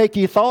why take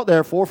ye thought,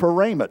 therefore, for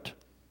raiment?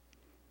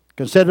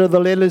 Consider the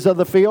lilies of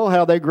the field,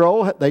 how they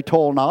grow, they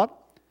toil not,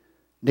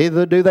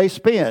 neither do they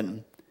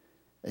spin.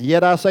 And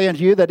yet I say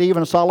unto you that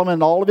even Solomon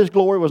in all of his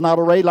glory was not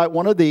arrayed like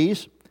one of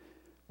these.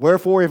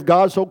 Wherefore, if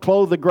God so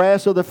clothe the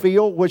grass of the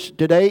field, which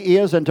today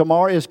is and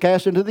tomorrow is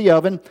cast into the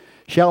oven,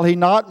 shall He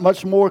not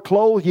much more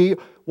clothe ye?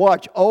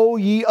 Watch, O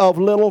ye of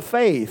little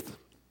faith.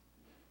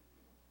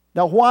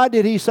 Now, why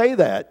did He say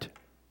that?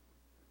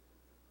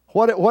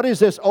 What is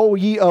this, O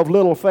ye of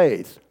little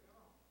faith?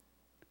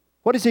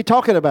 What is He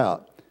talking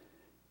about?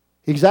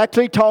 He's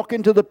actually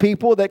talking to the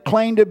people that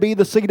claim to be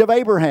the seed of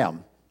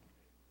Abraham.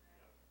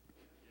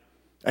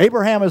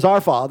 Abraham is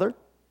our father.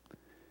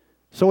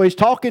 So He's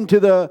talking to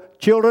the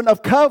children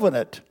of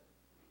covenant.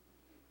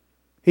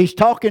 He's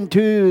talking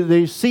to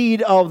the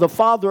seed of the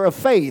father of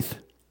faith.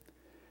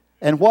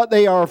 And what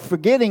they are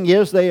forgetting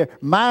is their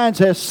minds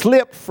have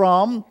slipped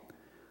from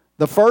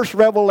the first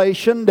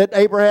revelation that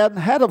Abraham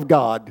had of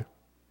God.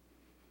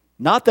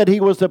 Not that he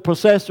was the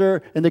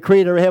possessor and the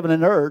creator of heaven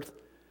and earth,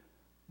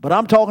 but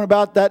I'm talking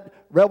about that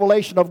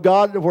revelation of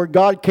God where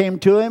God came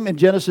to him in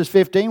Genesis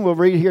 15. We'll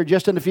read here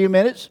just in a few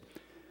minutes.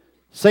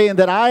 Saying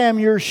that I am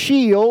your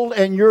shield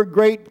and your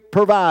great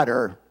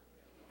provider.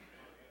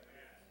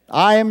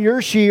 I am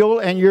your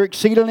shield and your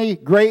exceedingly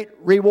great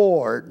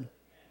reward.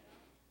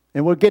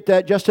 And we'll get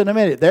that just in a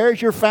minute.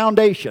 There's your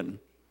foundation.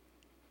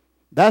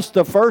 That's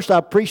the first.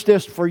 I've preached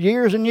this for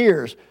years and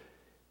years.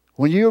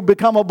 When you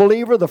become a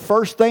believer, the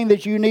first thing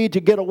that you need to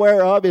get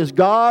aware of is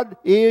God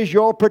is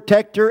your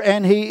protector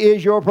and He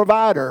is your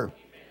provider.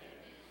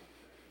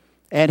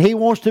 And He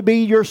wants to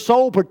be your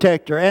soul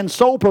protector and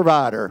soul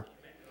provider.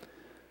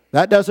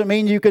 That doesn't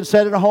mean you can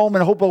sit at home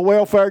and hope a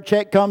welfare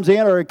check comes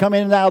in, or it come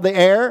in and out of the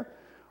air,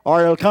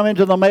 or it'll come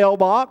into the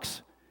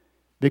mailbox.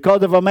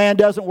 Because if a man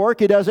doesn't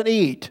work, he doesn't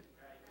eat.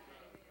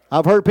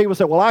 I've heard people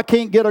say, well, I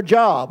can't get a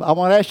job. I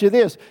want to ask you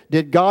this.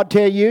 Did God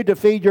tell you to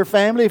feed your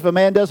family? If a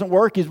man doesn't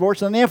work, he's worse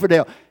than the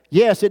infidel.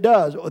 Yes, it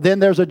does. Then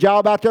there's a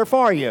job out there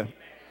for you.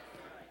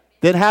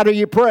 Then how do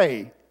you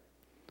pray?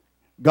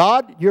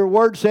 God, your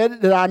word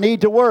said that I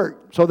need to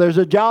work. So there's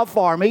a job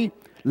for me.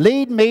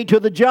 Lead me to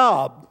the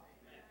job.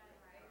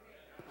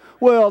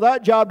 Well,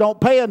 that job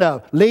don't pay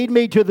enough. Lead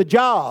me to the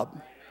job.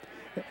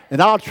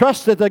 And I'll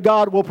trust that the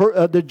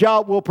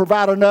job will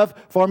provide enough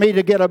for me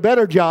to get a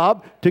better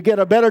job, to get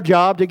a better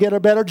job, to get a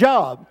better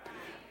job.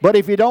 But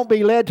if you don't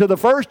be led to the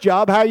first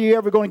job, how are you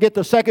ever going to get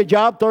the second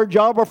job, third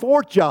job, or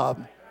fourth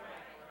job?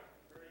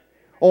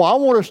 Oh, I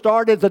want to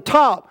start at the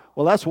top.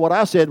 Well, that's what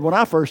I said when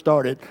I first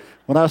started.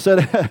 When I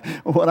said,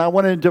 when I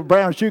went into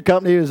Brown Shoe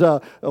Company, it was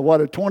a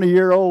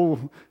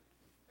 20-year-old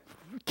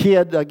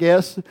kid, I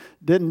guess.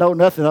 Didn't know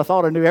nothing. I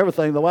thought I knew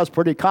everything, though I was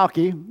pretty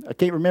cocky. I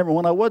can't remember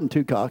when I wasn't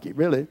too cocky,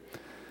 really.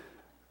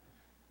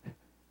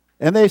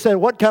 And they said,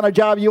 what kind of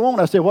job you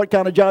want? I said, what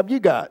kind of job you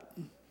got?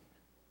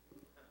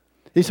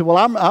 He said, well,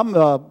 I'm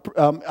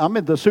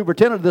the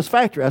superintendent of this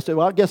factory. I said,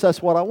 well, I guess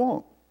that's what I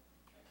want.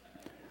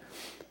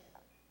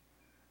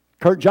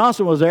 Kurt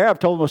Johnson was there. I've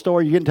told him a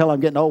story. You can tell I'm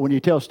getting old. When you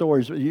tell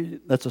stories,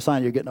 that's a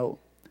sign you're getting old.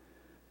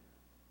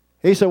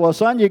 He said, well,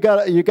 son, you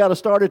got to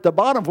start at the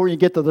bottom before you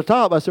get to the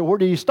top. I said, where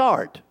do you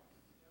start?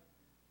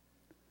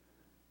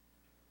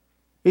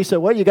 He said,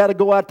 well, you got to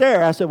go out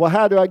there. I said, well,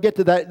 how do I get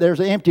to that? There's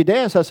an empty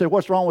desk. I said,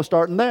 what's wrong with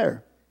starting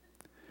there?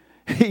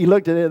 He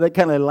looked at it. They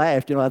kind of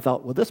laughed. I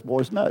thought, well, this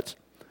boy's nuts.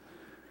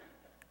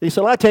 He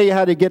said, well, I'll tell you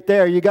how to get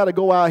there. You got to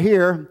go out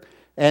here,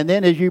 and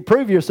then as you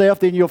prove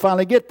yourself, then you'll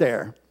finally get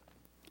there.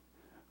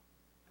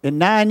 In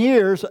 9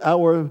 years, I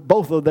was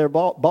both of their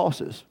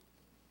bosses.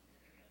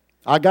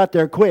 I got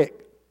there quick.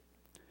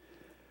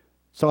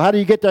 So how do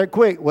you get there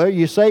quick? Well,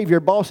 you save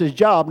your boss's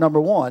job, number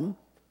one.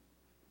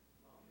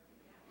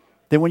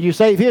 Then when you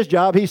save his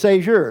job, he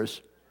saves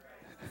yours.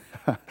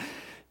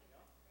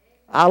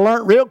 I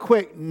learned real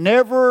quick,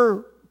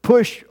 never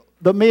push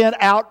the men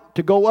out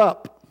to go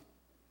up,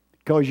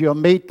 because you'll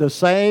meet the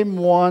same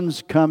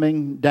ones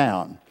coming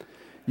down.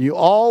 You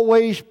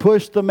always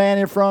push the man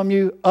in front of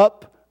you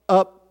up,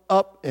 up,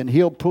 up, and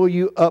he'll pull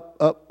you up,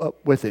 up,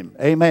 up with him.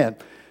 Amen.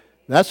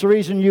 That's the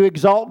reason you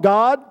exalt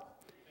God.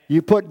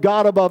 You put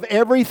God above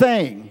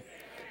everything.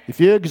 If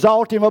you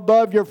exalt Him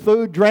above your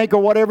food, drink, or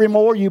whatever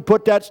more, you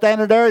put that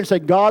standard there and say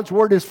God's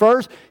word is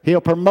first.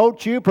 He'll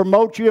promote you,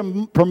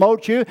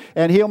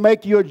 and He'll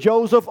make you a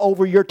Joseph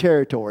over your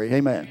territory.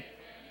 Amen.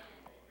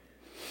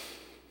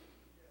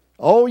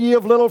 Oh, ye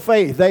of little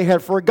faith. They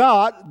had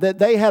forgot that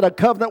they had a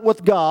covenant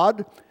with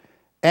God,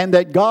 and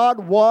that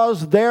God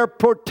was their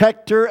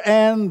protector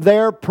and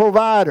their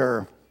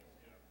provider.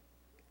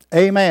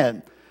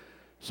 Amen.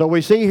 So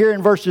we see here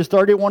in verses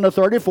 31 to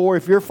 34,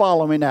 if you're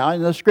following me now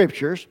in the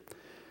Scriptures,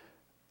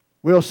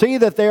 we'll see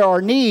that there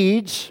are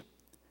needs,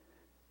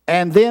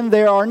 and then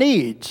there are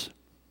needs.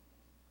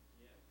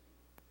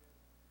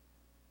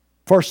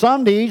 For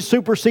some needs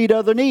supersede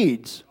other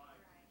needs.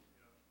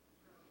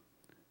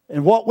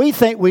 And what we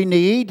think we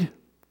need,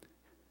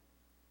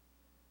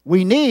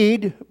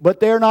 but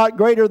they're not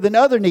greater than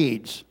other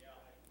needs.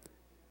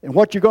 And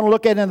what you're going to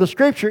look at in the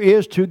Scripture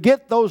is to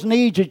get those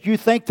needs that you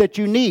think that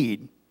you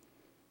need.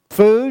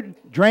 Food,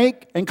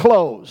 drink, and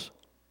clothes.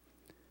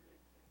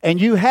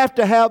 And you have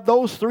to have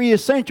those three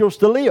essentials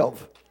to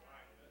live.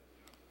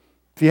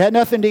 If you had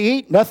nothing to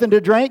eat, nothing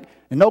to drink,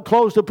 and no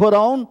clothes to put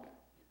on,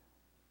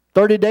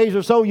 30 days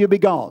or so, you'll be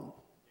gone.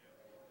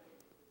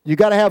 You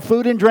got to have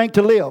food and drink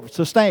to live,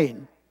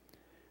 sustain.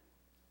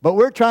 But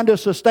we're trying to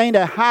sustain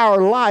a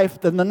higher life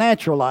than the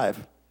natural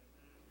life.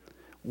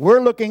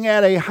 We're looking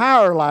at a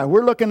higher life.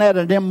 We're looking at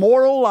an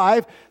immortal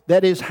life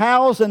that is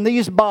housed in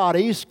these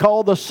bodies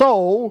called the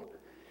soul.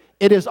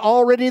 It is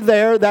already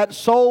there. That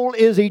soul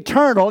is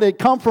eternal. It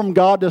comes from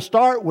God to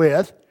start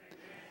with.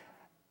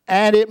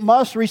 And it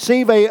must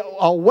receive a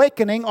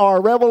awakening or a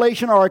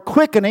revelation or a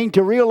quickening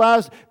to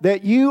realize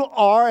that you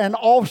are an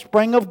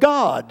offspring of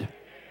God.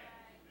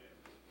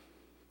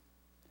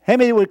 How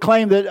many would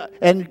claim that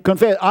and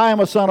confess, I am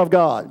a son of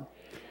God?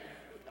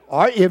 All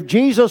right, if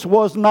Jesus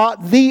was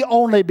not the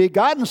only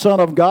begotten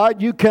Son of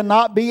God, you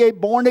cannot be a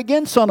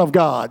born-again son of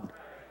God.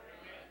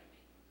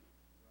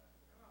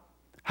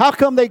 How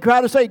come they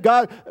try to say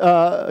God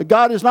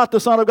is not the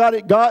Son of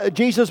God?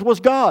 Jesus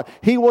was God.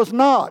 He was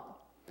not.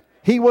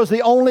 He was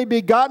the only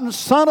begotten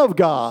Son of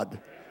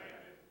God.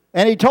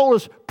 And he told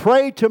us,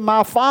 pray to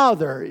my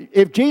Father.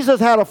 If Jesus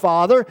had a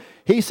father,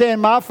 he's saying,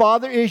 my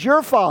Father is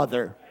your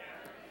Father.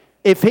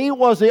 If he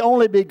was the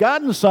only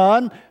begotten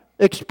Son,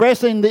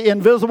 expressing the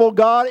invisible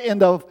God in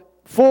the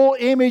full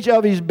image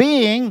of his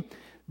being,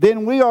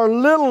 then we are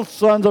little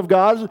sons of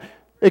God,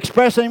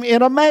 expressing him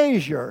in a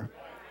measure.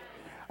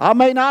 I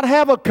may not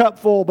have a cup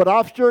full, but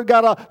I've sure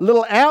got a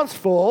little ounce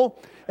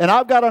full. And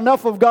I've got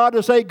enough of God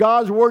to say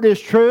God's word is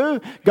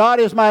true. God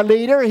is my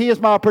leader. He is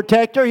my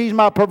protector. He's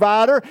my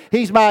provider.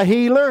 He's my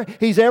healer.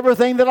 He's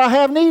everything that I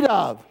have need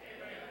of.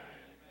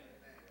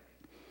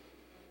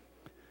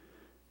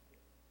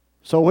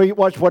 So we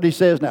watch what he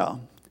says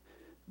now.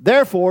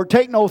 Therefore,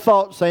 take no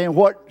thought saying,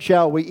 what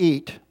shall we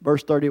eat?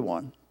 Verse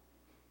 31.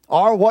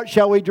 Or what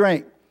shall we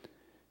drink?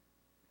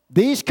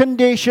 These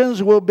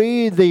conditions will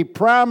be the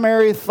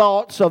primary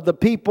thoughts of the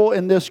people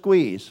in this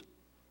squeeze.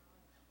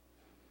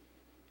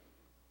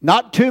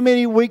 Not too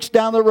many weeks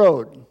down the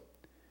road,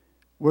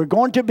 we're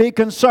going to be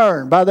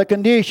concerned by the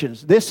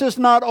conditions. This is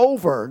not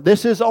over.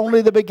 This is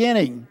only the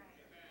beginning.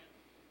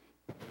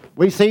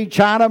 We see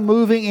China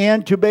moving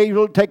in to be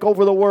able to take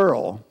over the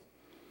world.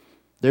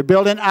 They're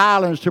building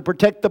islands to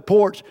protect the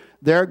ports.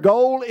 Their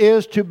goal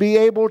is to be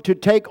able to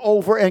take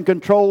over and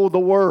control the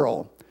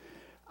world.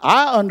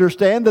 I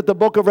understand that the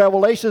book of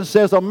Revelation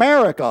says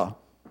America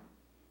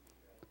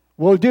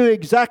will do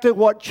exactly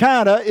what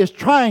China is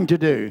trying to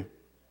do.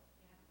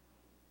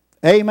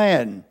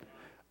 Amen.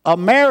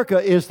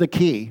 America is the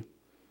key.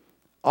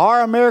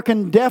 Our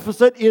American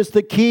deficit is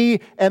the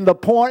key and the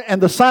point and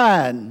the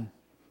sign.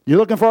 You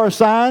looking for a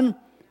sign?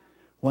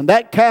 When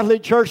that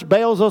Catholic Church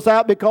bails us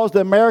out because of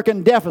the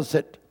American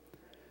deficit,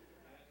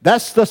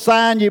 that's the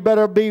sign. You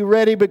better be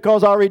ready,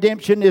 because our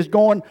redemption is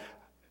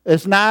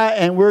nigh,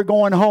 and we're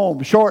going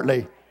home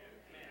shortly.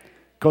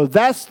 Because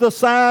that's the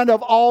sign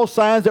of all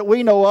signs that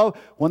we know of.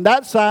 When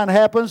that sign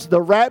happens,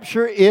 the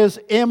rapture is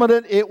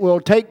imminent. It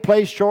will take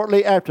place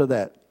shortly after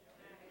that.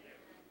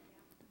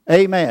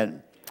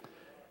 Amen.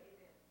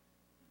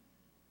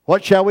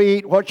 What shall we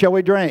eat? What shall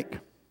we drink?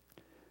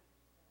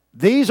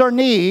 These are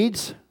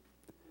needs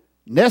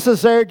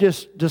necessary to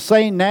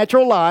sustain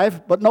natural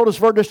life. But notice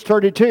verse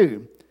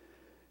 32.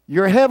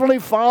 Your heavenly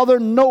Father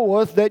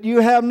knoweth that you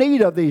have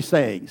need of these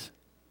things.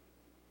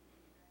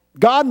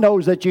 God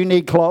knows that you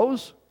need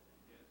clothes.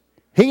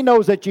 He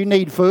knows that you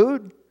need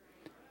food.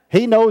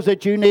 He knows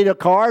that you need a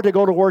car to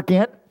go to work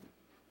in.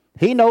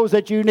 He knows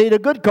that you need a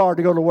good car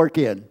to go to work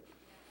in.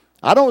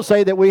 I don't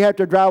say that we have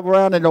to drive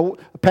around in a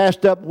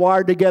passed up,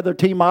 wired together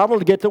T-model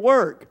to get to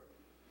work.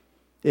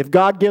 If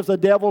God gives the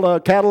devil a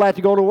Cadillac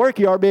to go to work,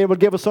 he ought to be able to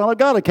give a son of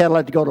God a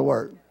Cadillac to go to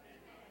work.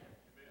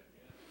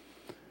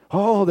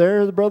 Oh,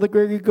 there's Brother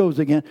Grigory goes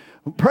again.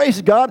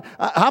 Praise God.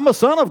 I'm a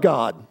son of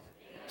God.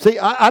 See,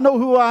 I know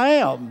who I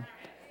am.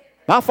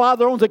 My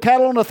Father owns the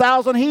cattle on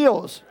 1,000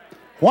 hills.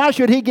 Why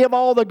should he give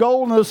all the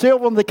gold and the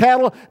silver and the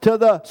cattle to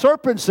the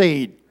serpent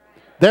seed?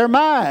 They're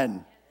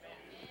mine.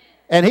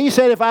 And he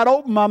said, if I'd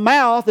open my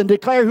mouth and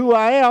declare who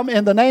I am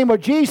in the name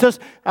of Jesus,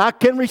 I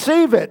can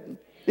receive it.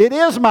 It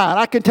is mine.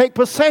 I can take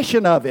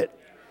possession of it.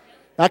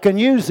 I can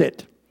use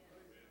it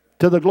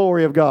to the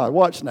glory of God.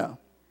 Watch now.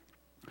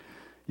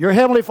 Your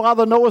heavenly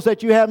Father knows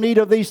that you have need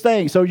of these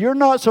things. So you're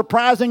not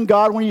surprising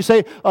God when you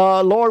say,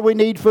 Lord, we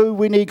need food,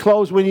 we need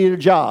clothes, we need a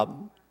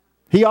job.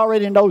 He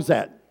already knows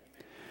that.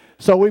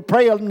 So we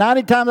pray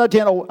 90 times out of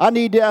 10, oh, I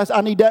need this,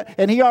 I need that.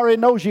 And he already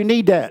knows you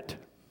need that.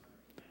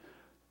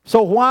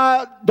 So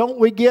why don't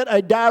we get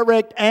a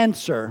direct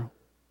answer?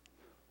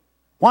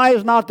 Why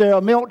is not there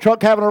a milk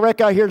truck having a wreck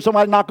out here and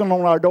somebody knocking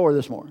on our door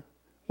this morning?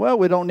 Well,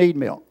 we don't need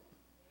milk.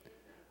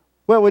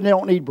 Well, we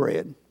don't need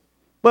bread.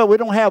 Well, we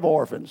don't have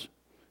orphans.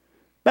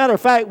 Matter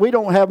of fact, we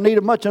don't have need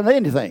of much of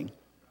anything.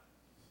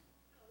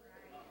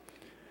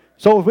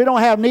 So if we don't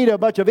have need of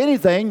much of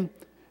anything,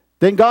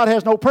 then God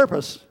has no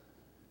purpose.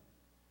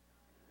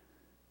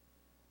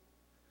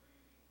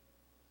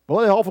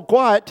 Boy, they're awful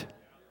quiet.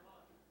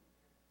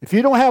 If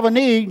you don't have a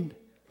need,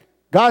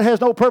 God has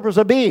no purpose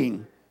of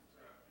being.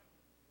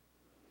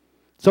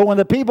 So when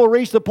the people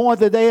reach the point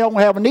that they don't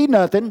have a need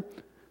nothing,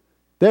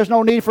 there's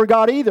no need for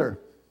God either.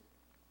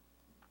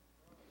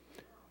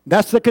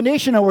 That's the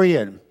condition that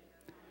we're in.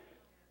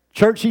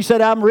 Church, he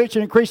said, I'm rich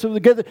and increase with the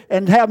good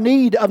and have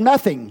need of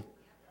nothing.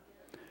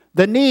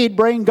 The need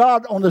bring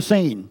God on the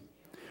scene.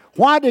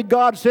 Why did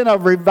God send a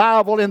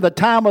revival in the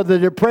time of the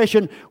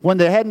Depression when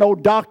they had no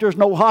doctors,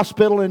 no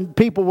hospital, and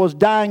people was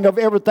dying of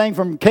everything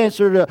from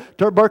cancer to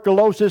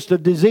tuberculosis to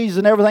disease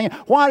and everything?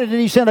 Why did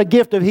he send a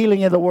gift of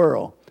healing in the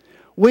world?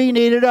 We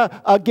needed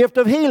a gift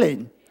of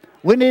healing.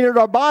 We needed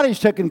our bodies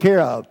taken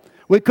care of.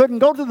 We couldn't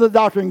go to the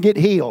doctor and get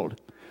healed.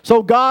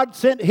 So God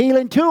sent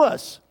healing to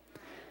us.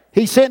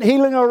 He sent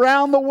healing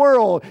around the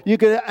world. You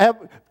could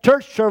have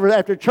church service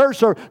after church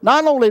service.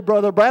 Not only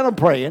Brother Branham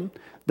praying,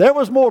 there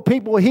was more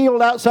people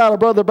healed outside of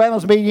Brother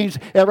Branham's meetings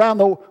around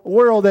the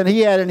world than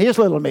he had in his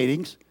little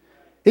meetings.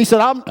 He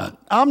said,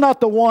 I'm not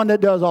the one that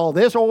does all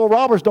this. Oral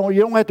Roberts don't.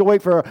 You don't have to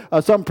wait for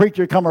some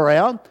preacher to come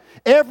around.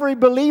 Every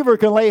believer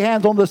can lay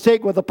hands on the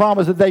sick with the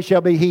promise that they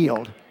shall be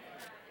healed.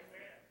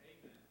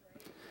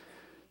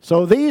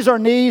 So these are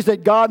needs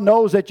that God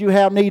knows that you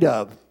have need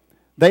of.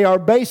 They are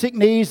basic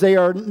needs. They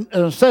are a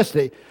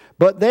necessity.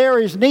 But there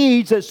is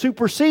needs that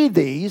supersede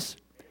these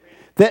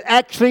that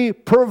actually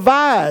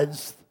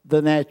provides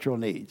the natural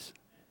needs.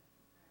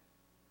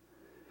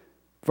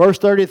 Verse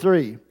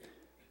 33.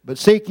 But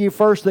seek ye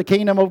first the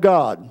kingdom of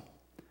God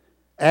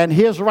and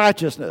His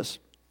righteousness,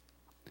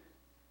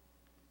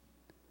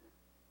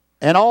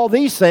 and all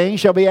these things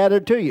shall be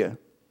added to you.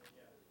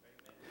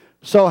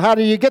 So how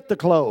do you get the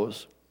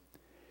clothes?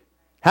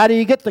 How do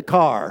you get the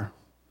car?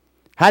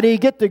 How do you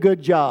get the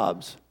good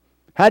jobs?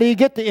 How do you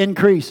get the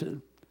increase?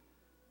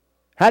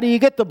 How do you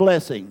get the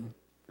blessing?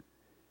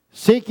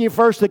 Seek ye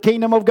first the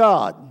kingdom of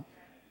God.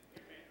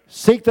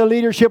 Seek the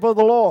leadership of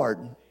the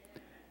Lord.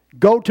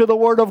 Go to the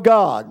Word of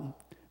God.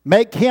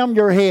 Make Him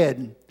your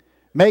head.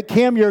 Make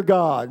Him your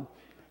God.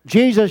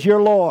 Jesus your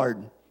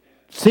Lord.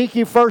 Seek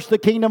ye first the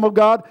kingdom of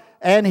God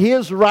and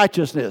His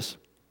righteousness.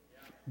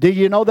 Do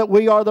you know that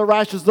we are the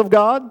righteousness of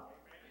God?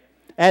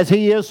 As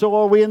He is, so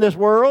are we in this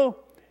world.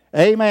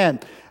 Amen.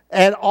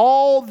 And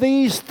all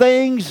these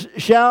things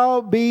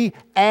shall be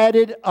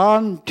added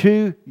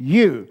unto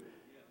you.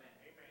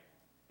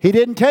 He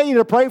didn't tell you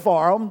to pray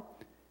for them.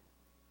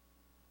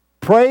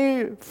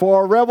 Pray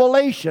for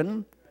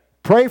revelation.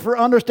 Pray for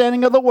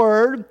understanding of the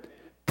Word.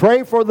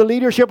 Pray for the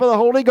leadership of the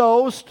Holy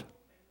Ghost.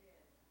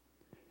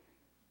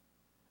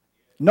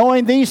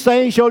 Knowing these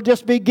things shall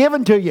just be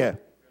given to you.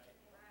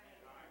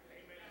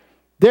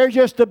 They're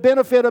just the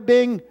benefit of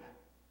being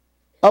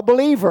a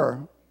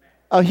believer,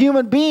 a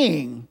human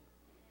being.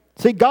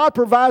 See, God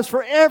provides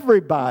for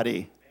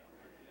everybody.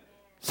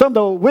 Some of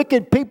the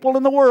wicked people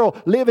in the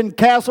world live in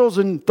castles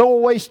and throw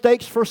away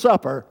steaks for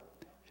supper.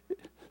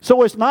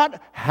 So it's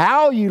not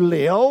how you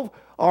live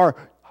or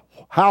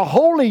how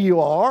holy you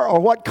are or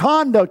what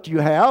conduct you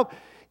have.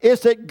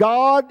 It's that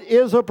God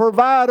is a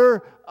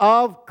provider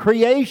of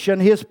creation,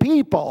 His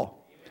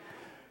people.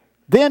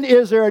 Then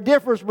is there a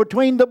difference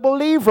between the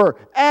believer?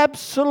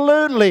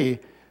 Absolutely.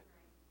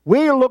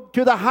 We look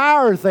to the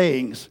higher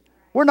things.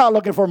 We're not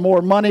looking for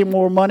more money,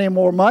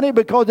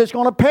 because it's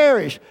going to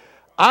perish.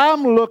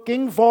 I'm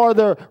looking for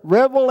the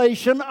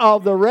revelation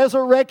of the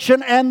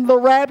resurrection and the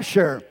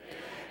rapture.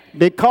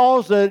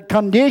 Because the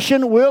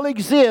condition will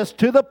exist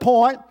to the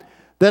point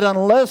that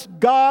unless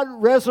God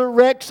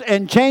resurrects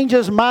and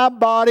changes my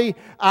body,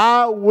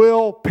 I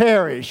will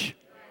perish.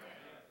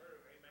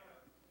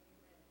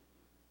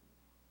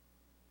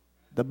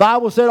 The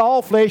Bible said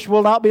all flesh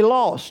will not be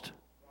lost.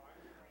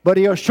 But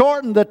He'll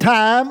shorten the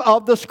time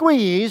of the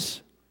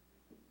squeeze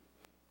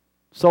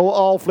so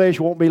all flesh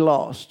won't be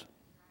lost.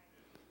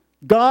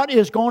 God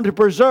is going to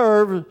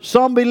preserve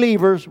some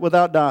believers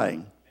without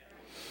dying.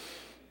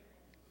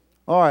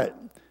 All right.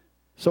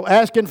 So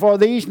asking for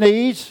these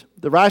needs,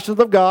 the righteousness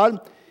of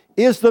God,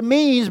 is the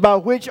means by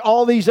which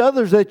all these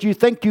others that you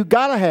think you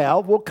got to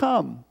have will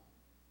come.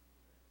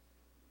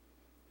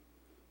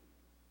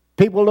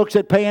 People looks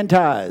at paying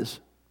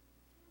tithes.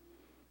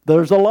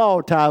 There's a law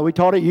of tithe. We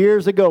taught it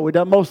years ago. We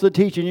done most of the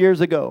teaching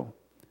years ago.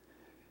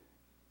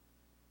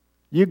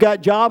 You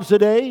got jobs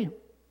today.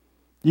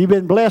 You've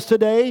been blessed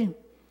today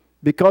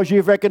because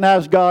you've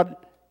recognized God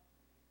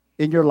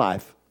in your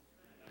life.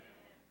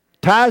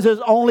 Tithes is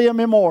only a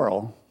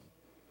memorial.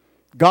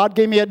 God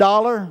gave me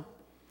 $1.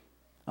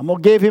 I'm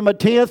going to give Him a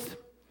tenth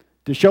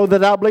to show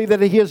that I believe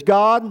that He is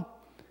God.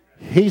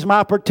 He's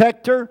my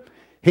protector.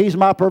 He's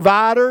my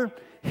provider.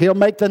 He'll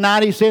make the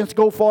 90 cents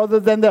go farther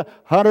than the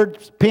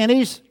 100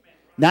 pennies.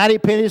 90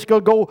 pennies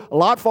could go a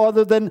lot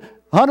farther than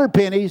 100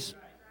 pennies.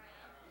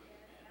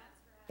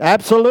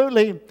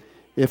 Absolutely.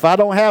 If I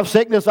don't have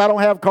sickness, I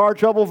don't have car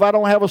trouble. If I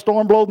don't have a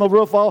storm blowing the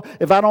roof off,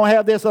 if I don't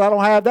have this and I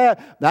don't have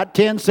that, that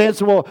 10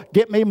 cents will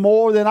get me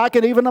more than I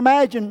can even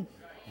imagine.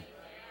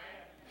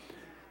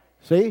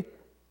 See?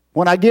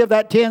 When I give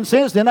that 10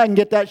 cents, then I can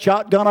get that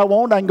shotgun I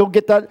want. I can go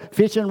get that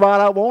fishing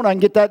rod I want. I can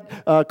get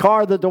that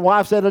car that the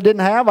wife said I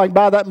didn't have. I can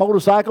buy that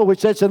motorcycle which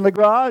sits in the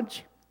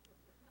garage.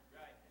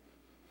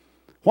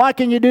 Why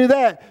can you do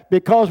that?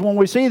 Because when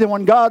we see that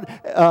when God,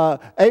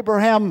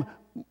 Abraham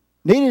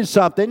needed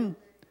something,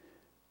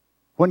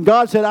 when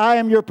God said, I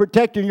am your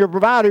protector and your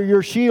provider,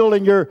 your shield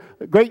and your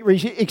great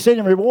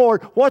exceeding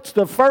reward, what's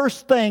the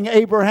first thing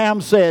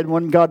Abraham said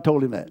when God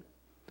told him that?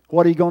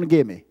 What are you going to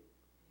give me?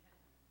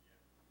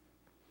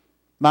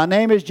 My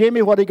name is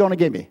Jimmy. What are you going to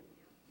give me?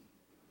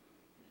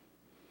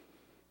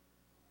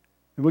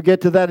 And we'll get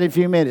to that in a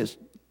few minutes.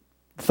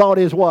 The thought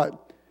is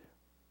what?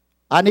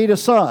 I need a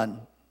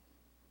son.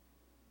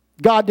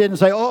 God didn't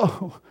say,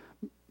 oh,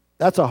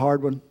 that's a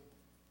hard one.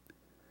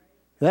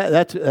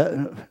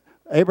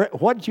 Abraham,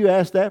 what did you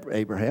ask that for,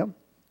 Abraham?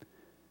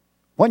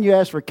 When you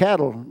ask for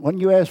cattle, when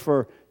you ask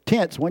for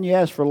tents, when you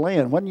ask for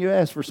land, when you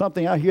ask for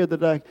something out here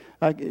that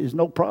is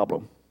no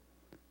problem.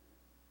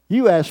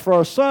 You ask for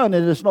a son,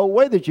 and there's no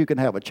way that you can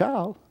have a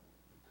child.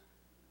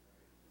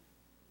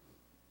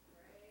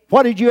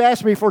 Why did you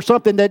ask me for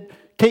something that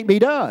can't be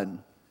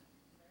done?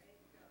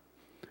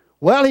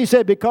 Well, he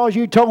said, because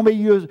you told me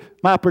you was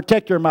my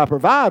protector and my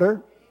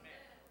provider,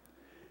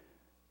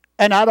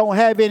 and I don't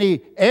have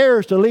any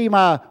heirs to leave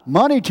my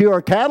money to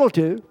or cattle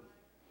to.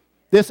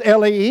 This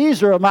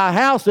Eliezer of my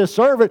house, this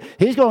servant,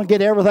 he's going to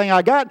get everything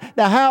I got.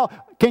 Now, how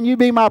can you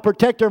be my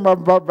protector and my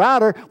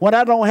provider when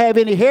I don't have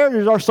any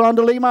heritage or son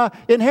to leave my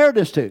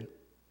inheritance to?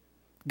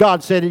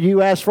 God said, if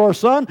you ask for a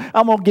son,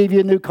 I'm going to give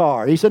you a new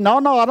car. He said, no,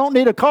 I don't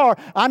need a car.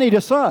 I need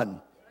a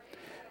son.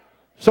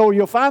 So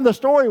you'll find the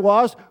story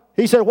was,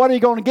 he said, what are you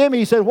going to give me?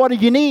 He said, what do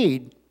you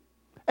need?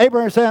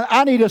 Abraham said,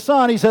 I need a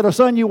son. He said, a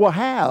son you will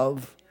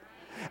have.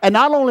 And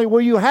not only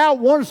will you have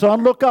one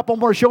son, look up, I'm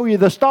going to show you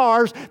the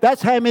stars.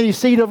 That's how many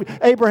seed of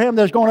Abraham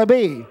there's going to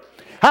be.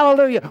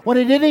 Hallelujah. When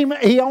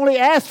he only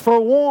asked for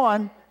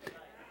one.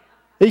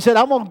 He said,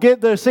 I'm going to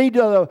give the seed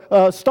to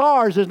the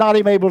stars. Is not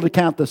even able to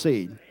count the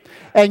seed.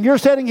 And you're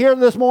sitting here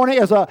this morning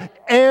as an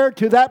heir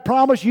to that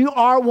promise. You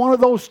are one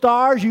of those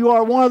stars. You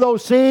are one of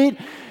those seed.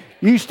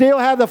 You still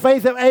have the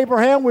faith of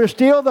Abraham. We're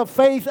still the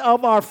faith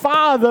of our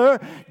Father.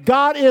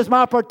 God is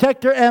my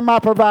protector and my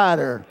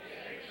provider.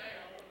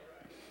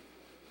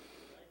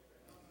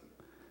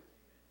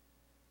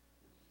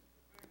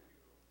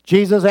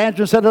 Jesus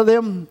answered and said to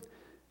them,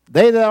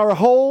 they that are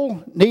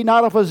whole need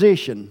not a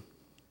physician,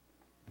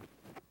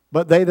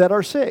 but they that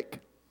are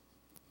sick.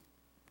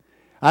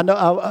 I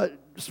know.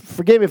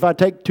 Forgive me if I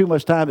take too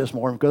much time this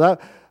morning, because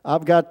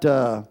I've got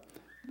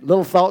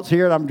little thoughts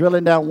here, and I'm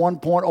drilling down one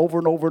point over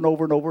and over and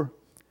over and over.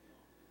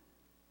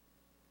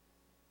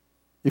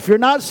 If you're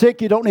not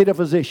sick, you don't need a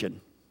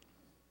physician.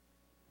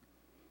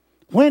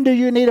 When do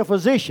you need a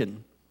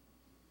physician?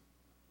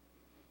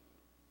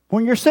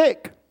 When you're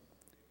sick.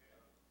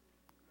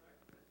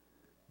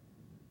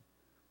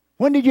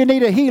 When did you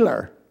need a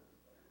healer?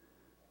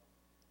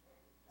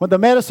 When the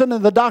medicine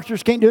and the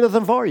doctors can't do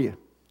nothing for you.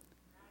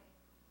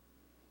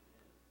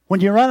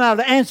 When you run out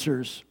of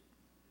answers.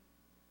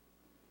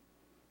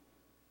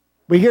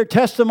 We hear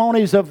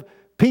testimonies of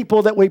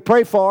people that we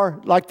pray for,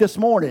 like this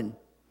morning.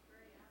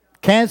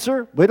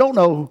 Cancer, we don't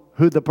know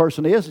who the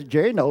person is.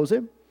 Jerry knows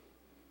him.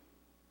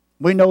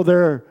 We know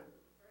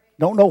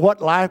don't know what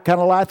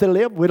kind of life they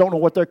live. We don't know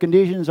what their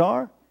conditions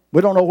are.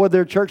 We don't know whether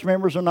they're church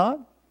members or not.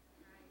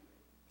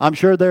 I'm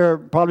sure they're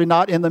probably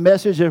not in the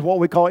message, is what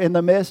we call in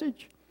the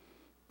message.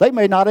 They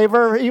may not have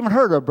ever even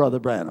heard of Brother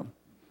Branham.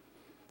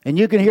 And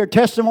you can hear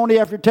testimony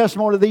after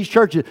testimony of these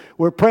churches.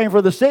 We're praying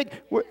for the sick.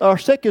 Our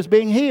sick is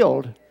being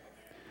healed.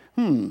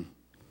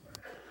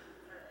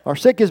 Our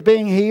sick is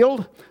being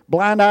healed.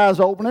 Blind eyes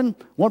opening.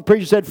 One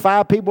preacher said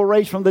 5 people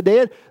raised from the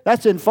dead.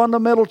 That's in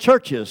fundamental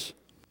churches.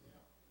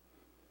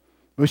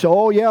 We say,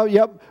 oh,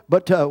 yeah,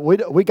 but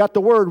we got the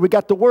word. We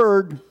got the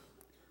word.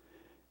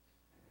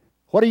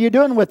 What are you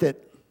doing with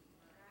it?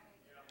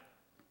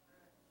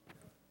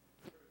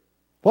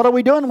 What are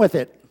we doing with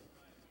it?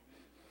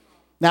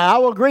 Now, I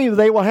will agree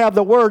they will have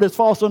the word as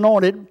false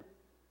anointed,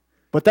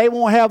 but they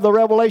won't have the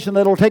revelation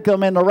that will take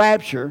them in the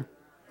rapture.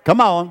 Come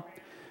on.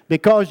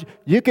 Because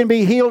you can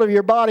be healed of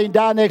your body and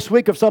die next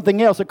week of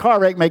something else. A car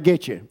wreck may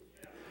get you.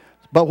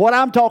 But what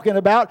I'm talking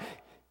about,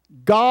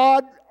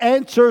 God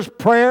answers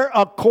prayer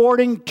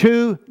according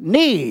to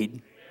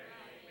need.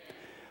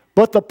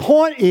 But the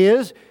point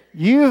is,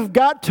 you've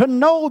got to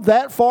know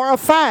that for a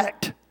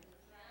fact.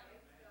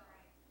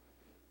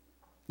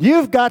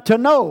 You've got to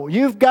know.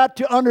 You've got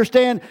to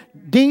understand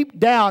deep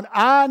down.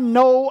 I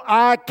know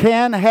I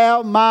can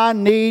have my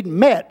need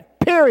met.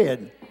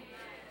 Period.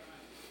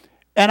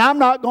 And I'm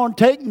not going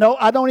to take no.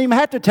 I don't even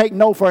have to take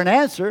no for an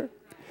answer.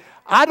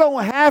 I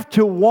don't have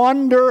to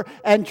wonder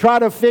and try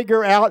to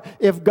figure out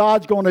if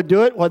God's going to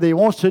do it, whether He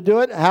wants to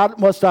do it. How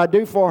must I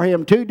do for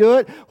Him to do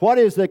it? What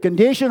is the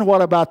condition?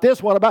 What about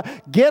this? What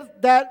about...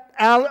 Get that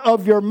out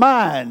of your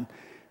mind.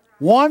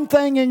 One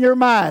thing in your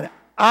mind.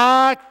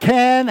 I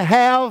can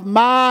have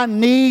my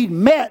need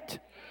met.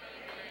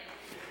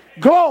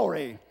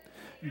 Glory.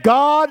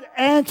 God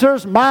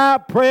answers my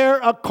prayer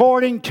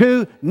according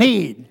to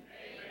need.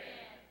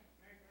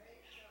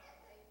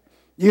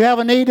 You have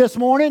a need this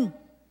morning?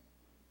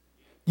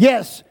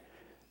 Yes.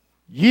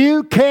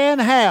 You can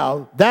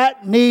have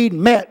that need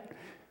met.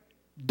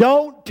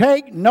 Don't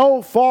take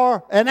no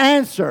for an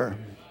answer.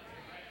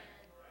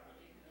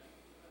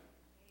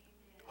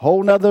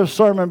 Whole nother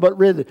sermon, but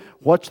really,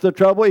 what's the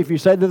trouble? If you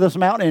say to this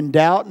mountain, and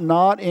doubt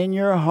not in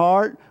your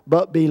heart,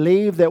 but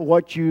believe that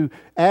what you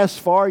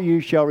ask for you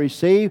shall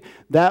receive.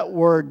 That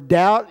word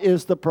doubt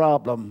is the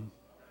problem.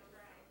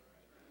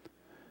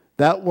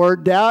 That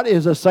word doubt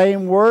is the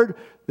same word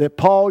that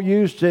Paul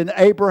used in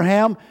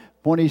Abraham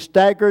when he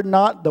staggered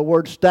not. The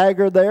word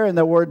stagger there and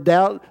the word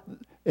doubt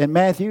in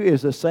Matthew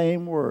is the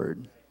same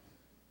word.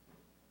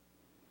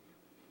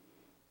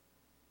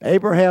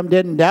 Abraham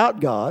didn't doubt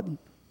God.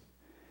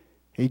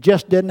 He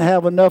just didn't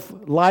have enough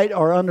light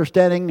or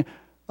understanding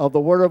of the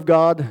Word of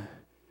God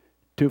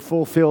to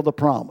fulfill the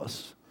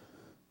promise.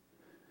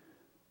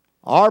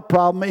 Our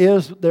problem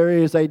is there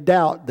is a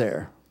doubt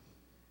there.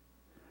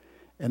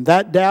 And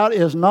that doubt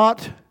is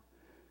not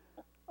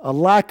a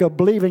lack of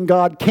believing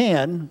God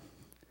can.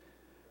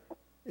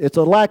 It's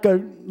a lack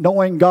of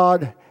knowing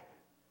God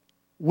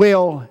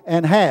will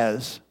and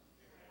has.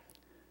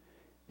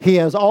 He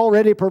has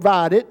already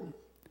provided,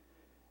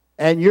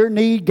 and your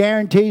need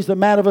guarantees the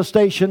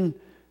manifestation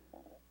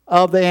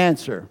of the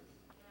answer.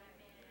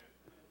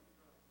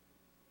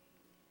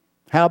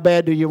 How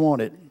bad do you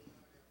want it?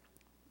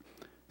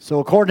 So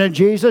according to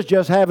Jesus,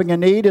 just having a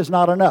need is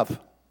not enough.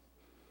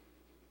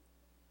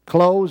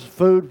 Clothes,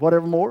 food,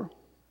 whatever more.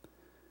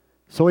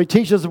 So he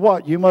teaches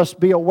what? You must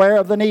be aware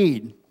of the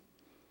need.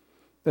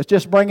 Let's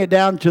just bring it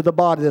down to the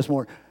body this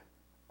morning.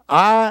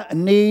 I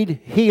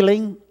need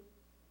healing.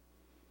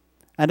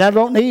 And I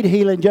don't need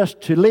healing just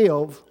to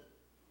live.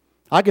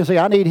 I can say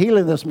I need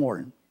healing this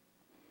morning.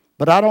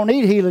 But I don't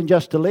need healing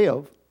just to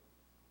live.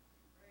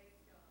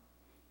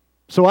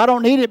 So I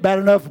don't need it bad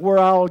enough where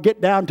I'll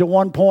get down to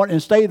one point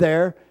and stay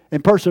there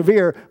and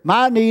persevere.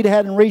 My need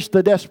hadn't reached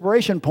the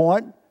desperation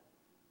point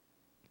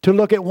to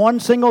look at one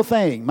single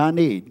thing, my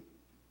need.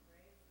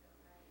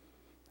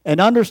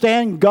 And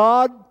understand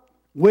God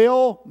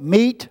will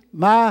meet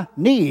my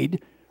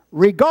need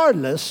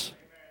regardless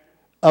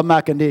of my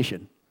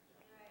condition.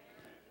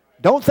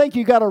 Don't think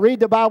you got to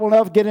read the Bible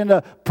enough, get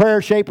into prayer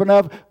shape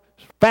enough,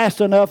 fast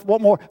enough,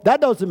 what more.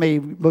 That doesn't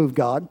move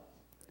God.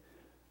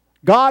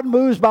 God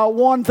moves by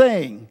one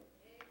thing.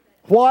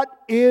 What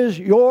is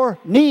your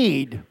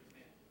need?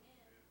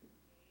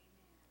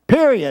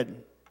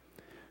 Period.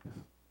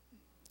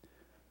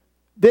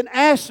 Then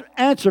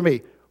answer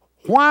me.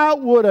 Why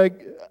would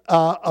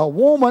a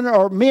woman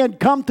or men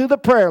come through the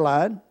prayer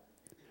line,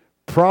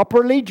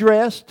 properly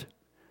dressed,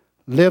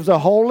 lives a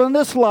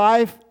holiness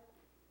life,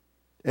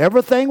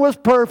 everything was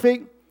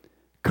perfect,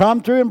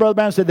 come through, and Brother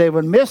Branham said they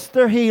would miss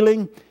their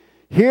healing.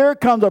 Here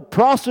comes a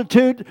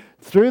prostitute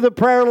through the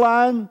prayer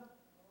line,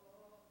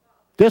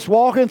 just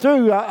walking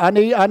through. I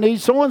need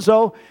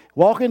so-and-so.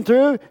 Walking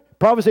through,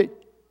 probably said,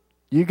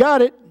 you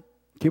got it.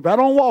 Keep right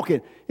on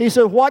walking. He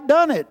said, what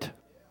done it?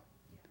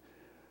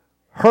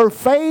 Her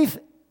faith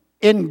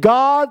in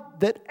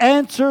God that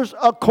answers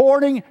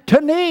according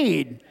to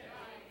need.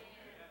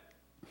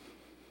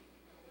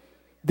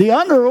 The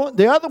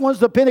other ones,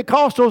 the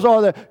Pentecostals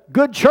or the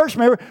good church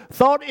member,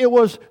 thought it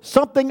was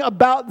something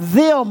about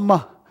them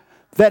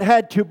that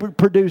had to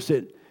produce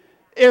it.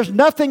 There's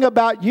nothing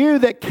about you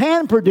that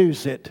can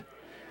produce it.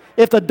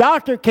 If the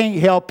doctor can't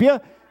help you,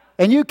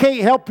 and you can't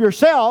help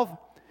yourself,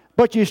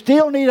 but you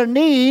still need a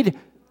need,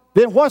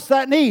 then what's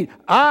that need?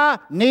 I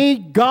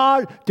need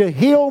God to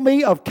heal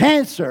me of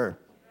cancer.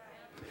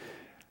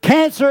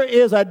 Cancer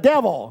is a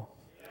devil.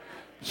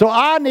 So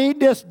I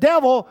need this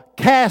devil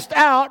cast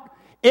out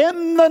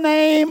in the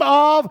name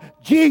of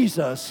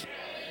Jesus.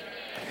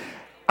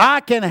 I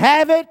can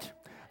have it.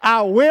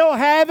 I will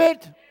have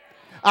it.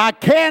 I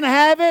can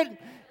have it.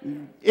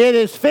 It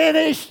is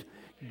finished.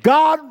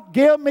 God,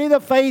 give me the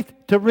faith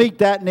to meet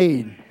that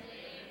need.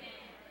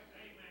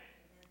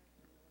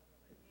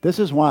 This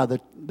is why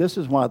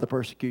the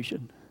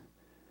persecution.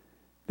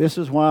 This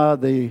is why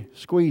the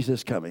squeeze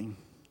is coming.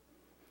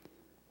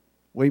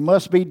 We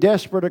must be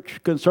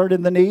desperate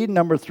concerning the need.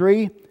 Number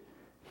 3,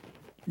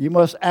 you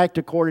must act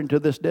according to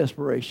this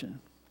desperation.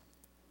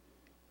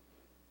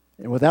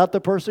 And without the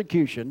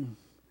persecution,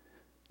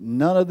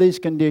 none of these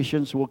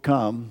conditions will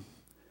come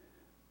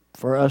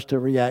for us to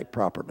react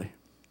properly.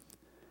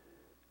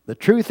 The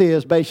truth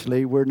is,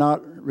 basically, we're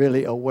not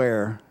really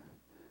aware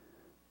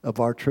of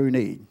our true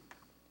need.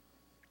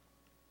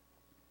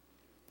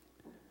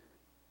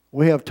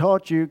 We have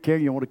taught you,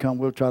 Karen, you want to come?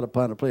 We'll try to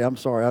find a place. I'm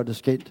sorry, I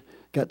just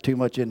got too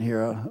much in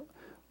here.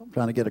 I'm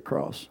trying to get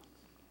across.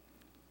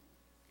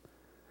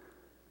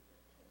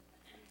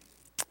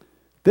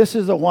 This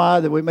is the why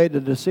that we made the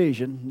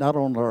decision, not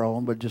on our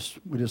own, but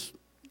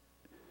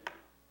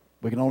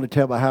we can only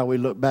tell by how we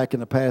look back in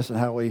the past and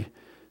how we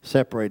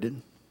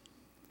separated,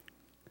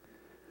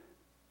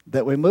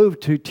 that we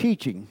moved to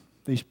teaching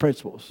these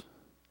principles.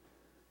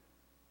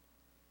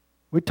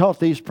 We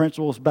taught these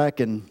principles back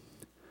in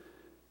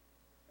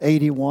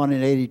 81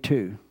 and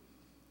 82.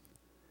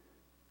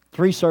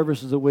 3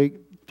 services a week,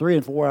 3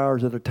 and 4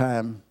 hours at a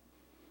time.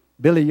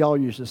 Billy, y'all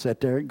used to sit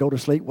there, go to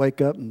sleep,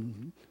 wake up,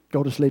 and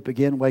go to sleep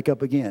again, wake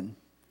up again.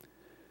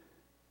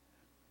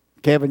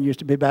 Kevin used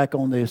to be back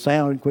on the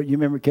sound. You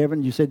remember,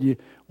 Kevin? You said you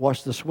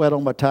washed the sweat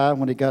on my tie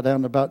when it got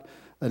down to about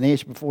an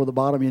inch before the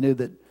bottom. You knew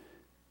that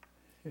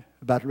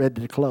about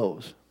ready to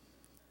close.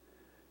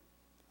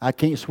 I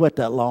can't sweat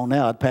that long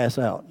now. I'd pass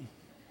out.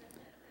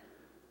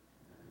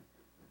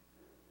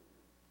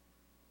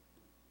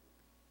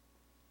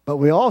 But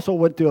we also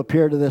went through a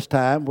period of this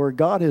time where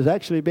God has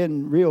actually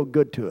been real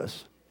good to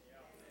us.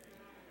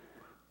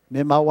 Me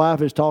and my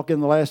wife is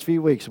talking the last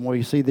few weeks, and when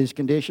we see these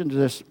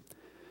conditions,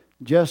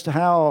 just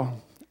how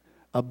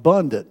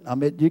abundant. I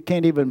mean, you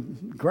can't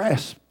even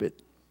grasp it.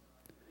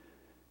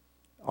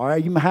 Or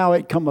even how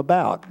it come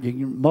about. You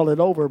can mull it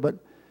over, but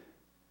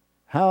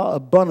how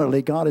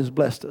abundantly God has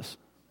blessed us.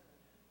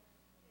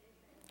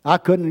 I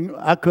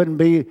couldn't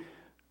be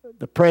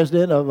the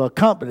president of a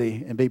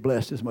company and be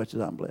blessed as much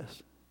as I'm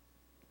blessed.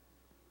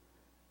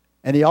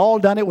 And he all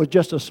done it with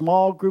just a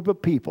small group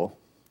of people.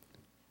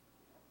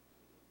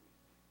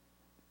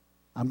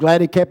 I'm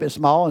glad he kept it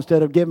small.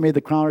 Instead of giving me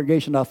the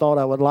congregation I thought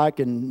I would like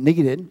and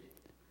needed,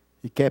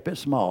 he kept it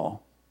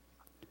small.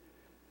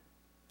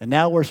 And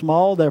now we're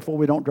small, therefore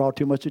we don't draw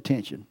too much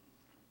attention.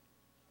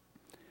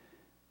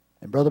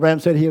 And Brother Branham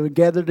said he would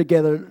gather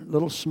together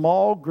little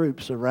small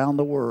groups around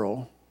the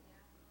world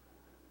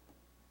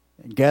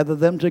and gather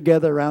them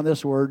together around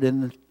this word.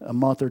 In a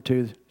month or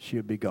two,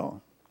 she'll be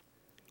gone.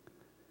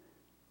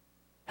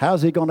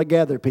 How's he going to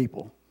gather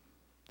people?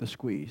 The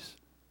squeeze.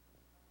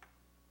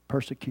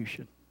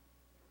 Persecution.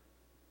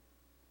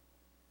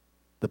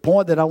 The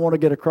point that I want to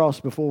get across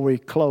before we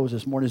close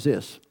this morning is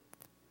this.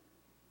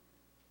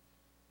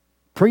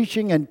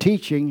 Preaching and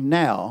teaching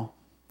now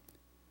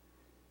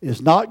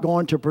is not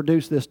going to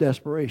produce this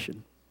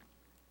desperation.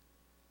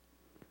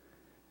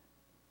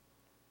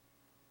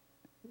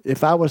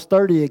 If I was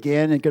 30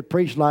 again and could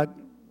preach like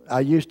I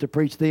used to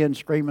preach then,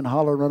 scream and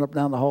holler, run up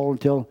down the hall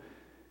until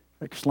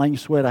I could sling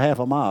sweat a half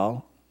a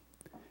mile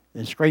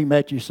and scream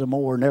at you some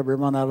more, never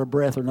run out of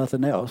breath or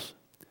nothing else.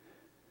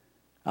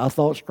 I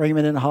thought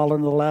screaming and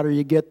hollering, the louder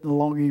you get, the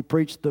longer you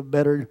preach, the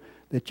better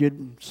that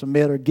you'd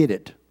submit or get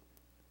it.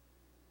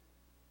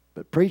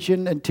 But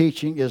preaching and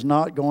teaching is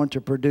not going to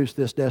produce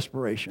this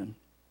desperation.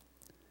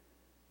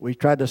 We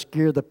tried to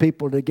scare the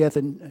people to death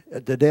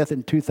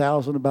in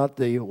 2000 about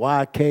the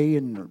YK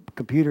and the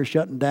computer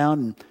shutting down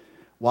and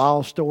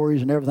wild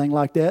stories and everything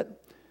like that.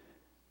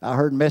 I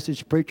heard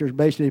message preachers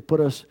basically put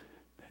us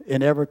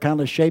in every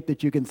kind of shape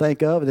that you can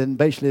think of, and then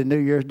basically New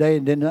Year's Day,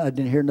 and then I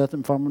didn't hear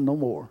nothing from them no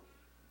more.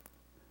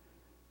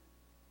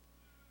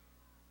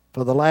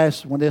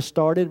 When this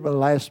started, for the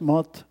last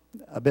month,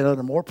 I've been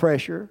under more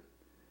pressure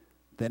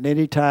than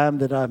any time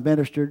that I've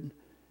ministered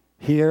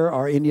here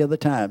or any other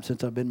time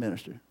since I've been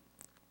ministered.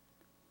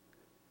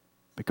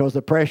 Because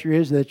the pressure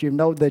is that you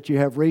know that you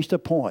have reached a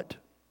point.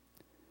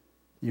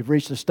 You've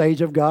reached the stage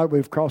of God.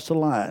 We've crossed the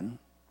line.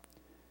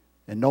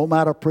 And no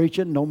matter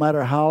preaching, no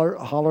matter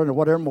hollering or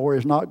whatever more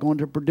is not going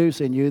to produce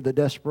in you the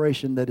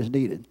desperation that is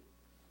needed.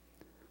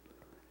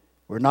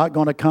 We're not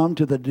going to come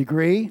to the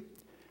degree.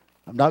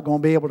 I'm not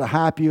going to be able to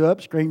hype you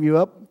up, scream you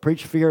up,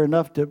 preach fear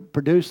enough to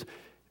produce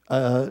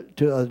to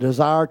a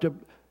desire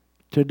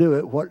to do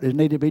it, what is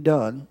needed to be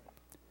done.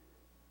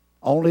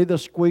 Only the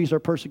squeeze or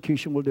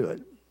persecution will do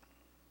it.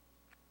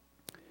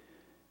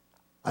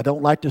 I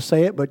don't like to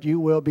say it, but you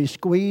will be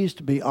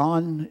squeezed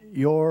beyond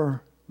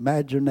your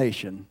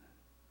imagination.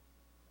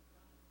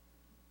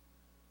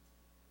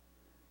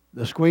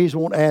 The squeeze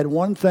won't add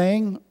one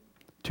thing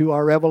to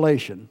our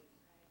revelation.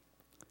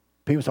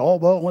 People say, oh,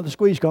 well, when the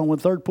squeeze comes, when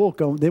the third pull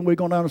comes, then we're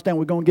going to understand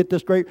we're going to get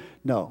this great.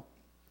 No.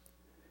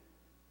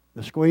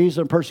 The squeeze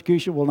and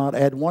persecution will not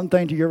add one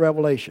thing to your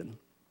revelation.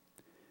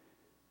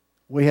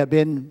 We have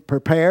been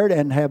prepared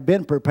and have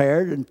been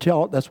prepared and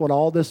taught. That's what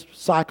all this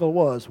cycle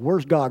was.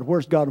 Where's God?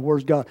 Where's God?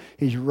 Where's God?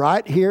 He's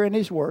right here in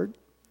His Word.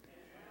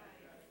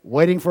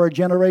 Waiting for a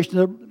generation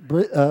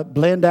to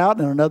blend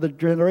out and another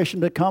generation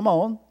to come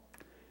on.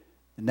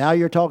 And now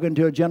you're talking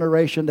to a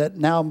generation that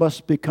now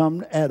must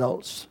become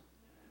adults.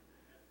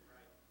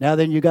 Now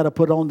then you got to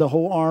put on the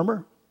whole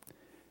armor.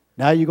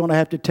 Now you're going to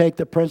have to take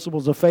the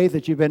principles of faith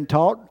that you've been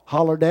taught,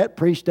 hollered at,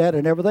 preached at,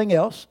 and everything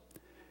else,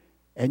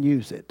 and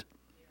use it.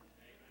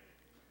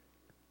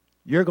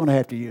 You're going to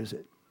have to use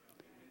it.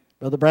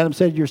 Brother Branham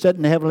said you're sitting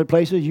in the heavenly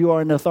places. You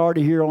are in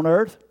authority here on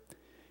earth.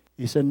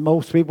 He said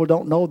most people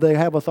don't know they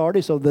have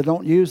authority, so they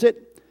don't use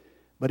it.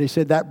 But he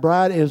said that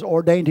bride is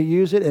ordained to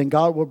use it, and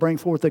God will bring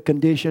forth a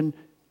condition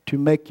to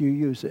make you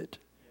use it.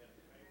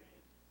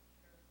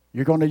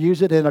 You're going to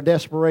use it in a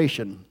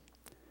desperation.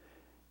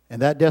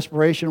 And that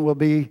desperation will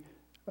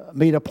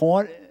meet a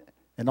point,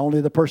 and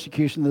only the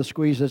persecution, the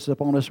squeeze that's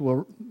upon us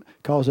will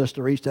cause us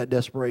to reach that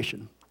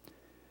desperation.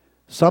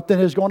 Something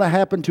is going to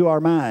happen to our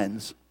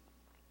minds.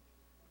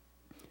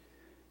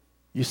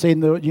 You've seen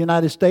the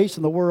United States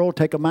and the world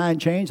take a mind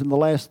change in the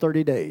last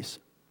 30 days.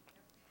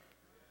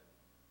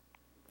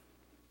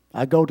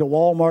 I go to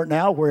Walmart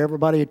now where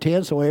everybody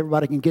attends so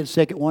everybody can get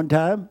sick at one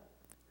time.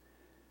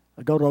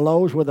 I go to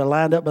Lowe's where they're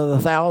lined up by the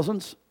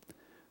thousands.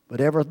 But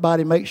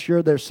everybody makes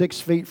sure they're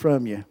 6 feet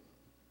from you.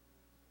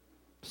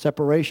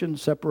 Separation,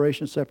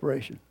 separation,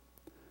 separation.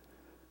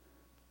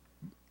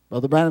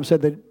 Brother Branham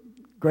said the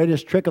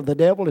greatest trick of the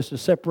devil is to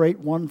separate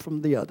one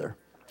from the other.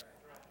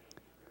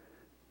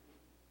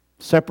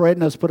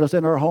 Separating us, put us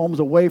in our homes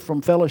away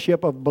from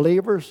fellowship of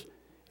believers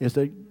is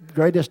the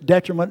greatest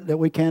detriment that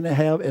we can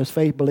have as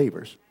faith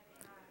believers.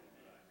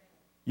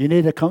 You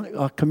need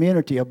a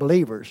community of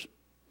believers.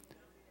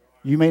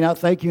 You may not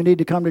think you need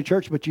to come to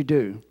church, but you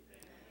do.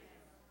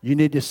 You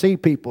need to see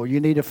people. You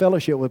need to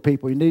fellowship with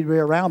people. You need to be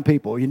around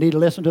people. You need to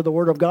listen to the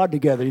Word of God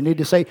together. You need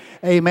to say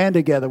amen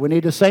together. We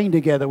need to sing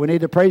together. We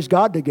need to praise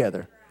God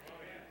together.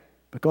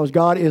 Because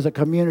God is a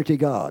community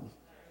God.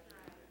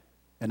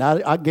 And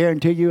I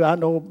guarantee you, I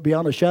know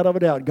beyond a shadow of a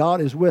doubt,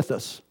 God is with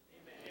us.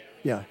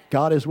 Yeah,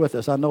 God is with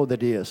us. I know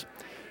that He is.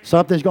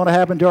 Something's going to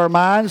happen to our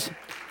minds.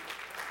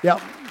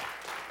 Yep.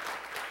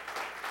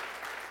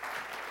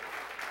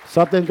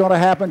 Something's going to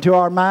happen to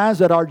our minds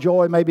that our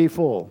joy may be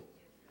full.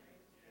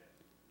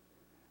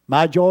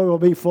 My joy will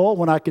be full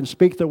when I can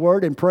speak the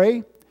word and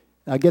pray,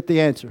 and I get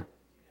the answer.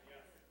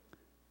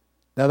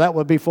 Now that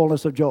would be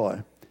fullness of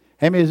joy.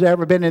 How many has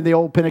ever been in the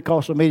old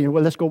Pentecostal meeting?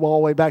 Well, let's go all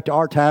the way back to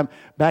our time,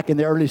 back in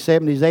the early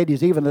 70s,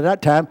 80s, even at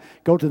that time.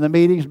 Go to the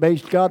meetings,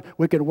 praise God.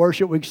 We could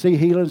worship, we could see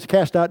healings,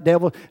 cast out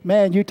devils.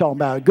 Man, you talking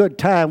about a good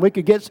time. I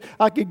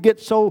could get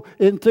so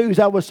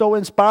enthused. I was so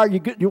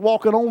inspired. You're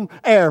walking on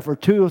air for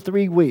 2 or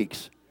 3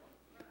 weeks.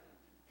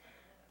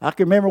 I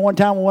can remember one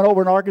time we went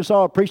over in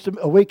Arkansas, preached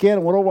a weekend,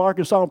 and went over to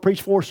Arkansas and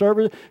preached 4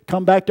 services,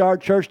 come back to our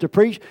church to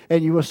preach,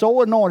 and you were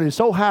so anointed,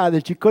 so high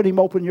that you couldn't even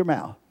open your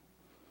mouth.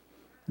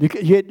 You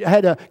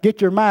had to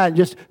get your mind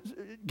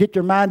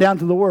down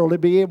to the world to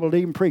be able to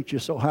even preach.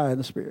 You're so high in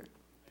the Spirit.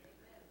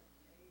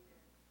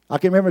 I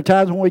can remember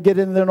times when we get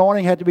in the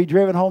anointing, had to be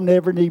driven home,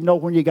 never even know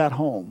when you got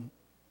home.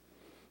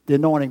 The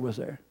anointing was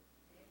there.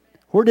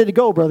 Where did it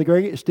go, Brother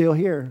Greg? It's still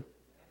here.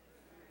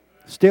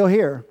 Still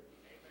here.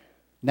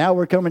 Now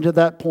we're coming to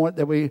that point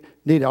that we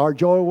need. Our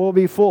joy will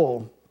be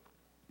full.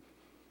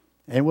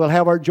 And we'll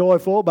have our joy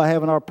full by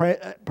having our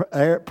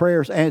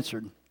prayers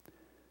answered.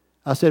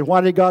 I said, why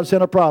did God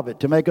send a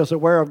prophet? To make us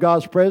aware of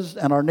God's presence,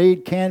 and our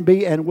need can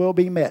be and will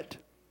be met.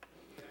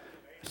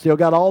 Still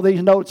got all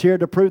these notes here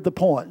to prove the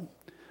point.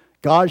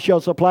 God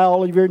shall supply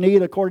all of your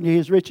need according to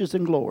His riches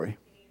and glory.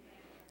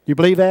 You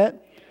believe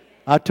that?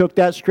 I took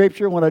that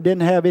scripture when I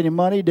didn't have any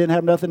money, didn't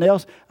have nothing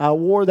else. I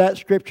wore that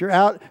scripture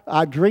out.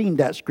 I dreamed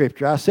that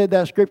scripture. I said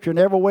that scripture in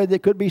every way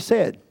that could be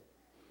said.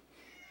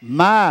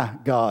 My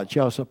God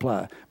shall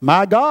supply.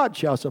 My God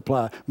shall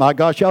supply. My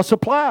God shall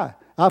supply.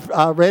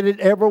 I read it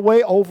every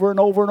way over and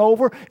over and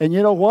over. And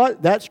you know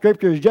what? That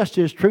scripture is just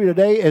as true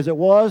today as it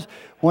was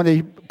when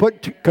He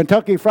put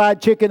Kentucky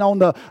Fried Chicken on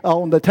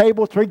the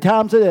table 3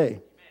 times a day.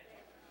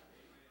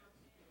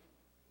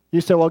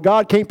 You say, well,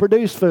 God can't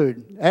produce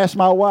food. Ask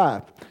my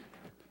wife.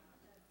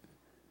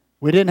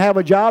 We didn't have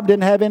a job,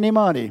 didn't have any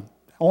money.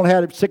 Only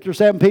had 6 or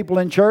 7 people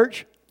in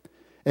church.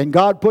 And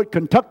God put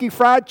Kentucky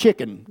Fried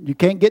Chicken, you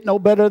can't get no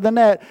better than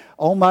that,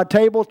 on my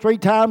table 3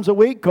 times a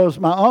week because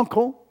my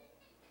uncle,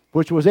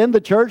 which was in the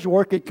church,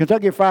 worked at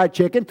Kentucky Fried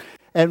Chicken,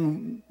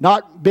 and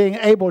not being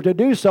able to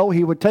do so,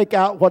 he would take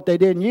out what they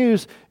didn't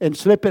use and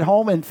slip it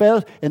home and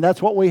fell. And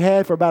that's what we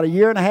had for about 1.5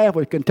 years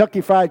with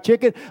Kentucky Fried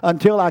Chicken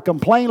until I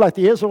complained like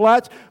the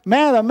Israelites,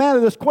 man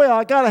of this quail,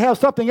 I got to have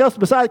something else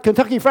besides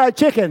Kentucky Fried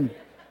Chicken.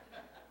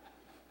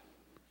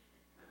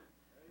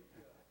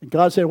 And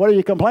God said, what are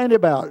you complaining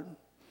about?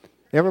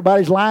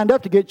 Everybody's lined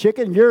up to get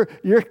chicken.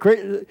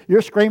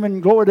 You're screaming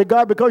glory to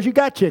God because you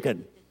got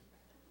chicken.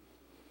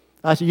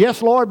 I said,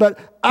 yes, Lord, but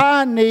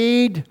I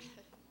need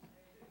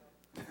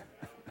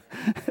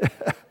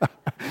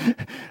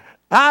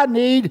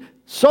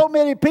so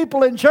many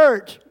people in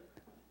church.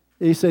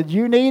 He said,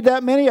 you need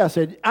that many? I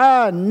said,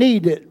 I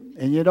need it.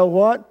 And you know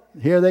what?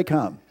 Here they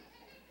come.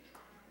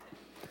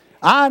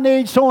 I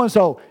need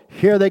so-and-so.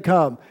 Here they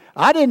come.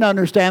 I didn't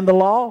understand the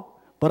law,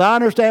 but I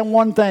understand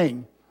one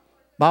thing.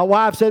 My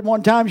wife said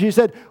one time, she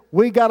said,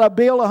 we got a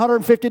bill,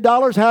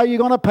 $150. How are you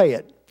going to pay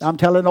it? I'm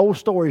telling old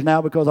stories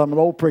now because I'm an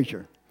old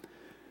preacher.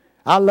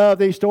 I love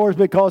these stories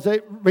because they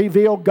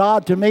reveal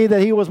God to me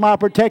that He was my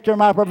protector,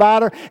 my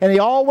provider, and He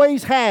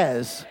always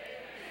has.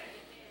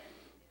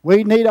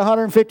 We need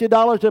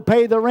 $150 to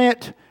pay the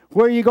rent.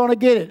 Where are you going to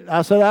get it?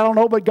 I said, I don't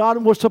know, but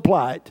God will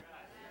supply it.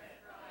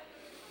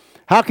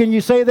 How can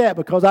you say that?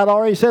 Because I'd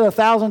already said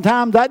 1,000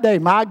 times that day,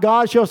 my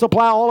God shall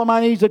supply all of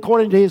my needs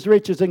according to His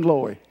riches and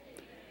glory.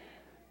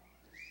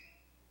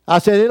 I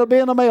said, it'll be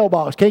in the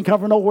mailbox. Can't come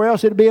from nowhere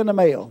else. It'll be in the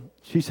mail.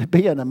 She said,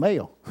 be in the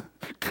mail.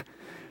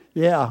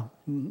 Yeah.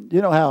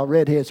 You know how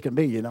redheads can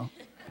be, you know.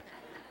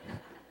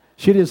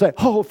 She didn't say,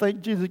 oh,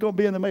 thank Jesus, it's going to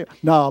be in the mail.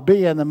 No,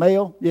 be in the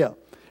mail? Yeah.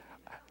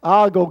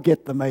 I'll go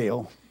get the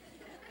mail.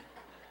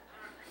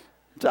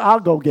 So I'll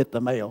go get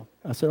the mail.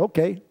 I said,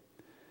 okay.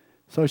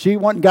 So she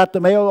went and got the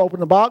mail,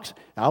 opened the box.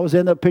 I was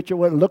in the picture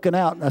looking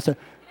out. And I said,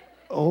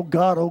 oh,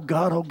 God, oh,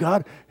 God, oh,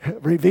 God.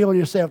 Reveal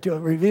yourself to her.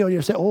 Reveal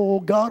yourself. Oh,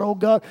 God, oh,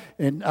 God.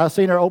 And I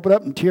seen her open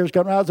up and tears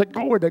coming out. I was like,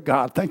 glory to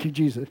God. Thank you,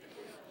 Jesus.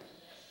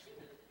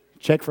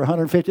 Check for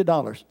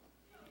 $150.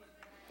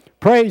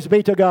 Praise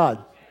be to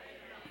God.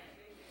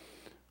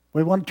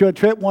 We went to a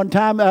trip one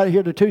time out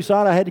here to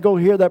Tucson. I had to go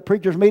hear that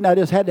preacher's meeting. I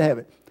just had to have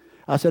it.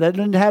 I said, I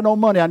didn't have no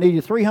money. I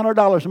needed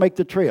 $300 to make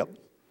the trip.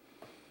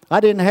 I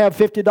didn't have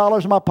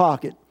 $50 in my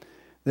pocket.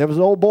 There was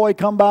an old boy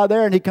come by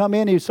there, and he come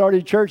in. He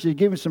started church. He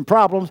gave me some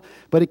problems.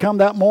 But he come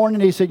that morning,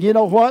 and he said, you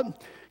know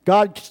what?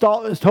 God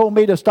told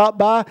me to stop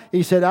by.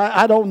 He said,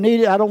 I don't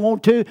need it. I don't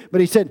want to.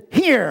 But he said,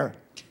 here.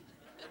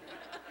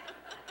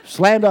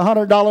 Slammed a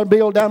 $100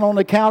 bill down on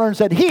the counter and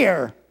said,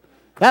 here.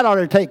 That ought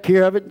to take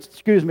care of it.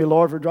 Excuse me,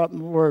 Lord, for dropping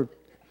the word.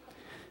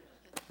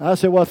 I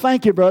said, well,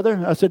 thank you,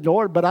 brother. I said,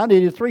 Lord, but I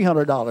needed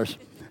 $300.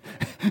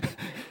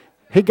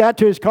 He got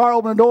to his car,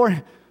 opened the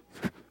door.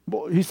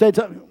 He said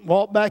something,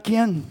 walked back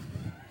in.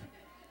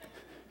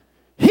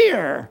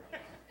 Here.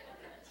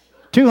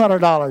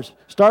 $200.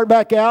 Start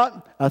back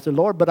out. I said,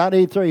 Lord, but I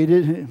need 3.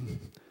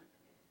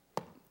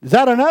 Is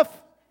that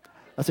enough?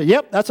 I said,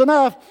 yep, that's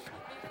enough.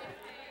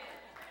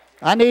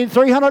 I need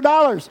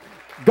 $300.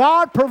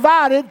 God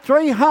provided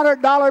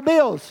 $300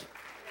 bills.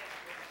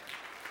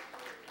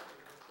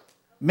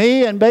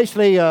 Me and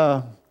basically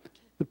the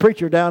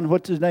preacher down,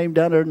 what's his name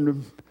down there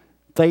in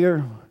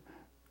Thayer?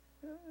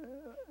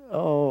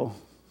 Oh,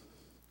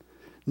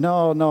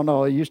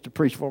 no. He used to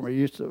preach for me. He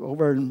used to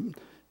over in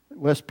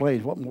West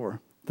Plains. What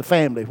more? The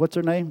family. What's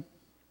her name?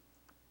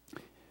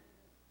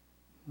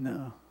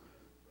 No.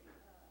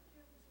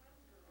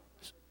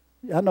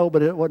 I know,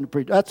 but it wasn't a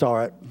preacher. That's all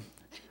right.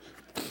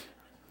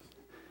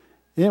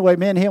 Anyway,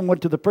 me and him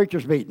went to the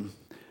preacher's meeting.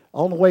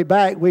 On the way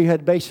back, we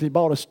had basically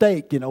bought a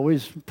steak. You know, we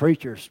was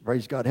preachers.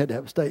 Praise God, had to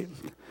have a steak.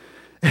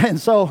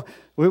 And so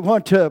we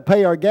went to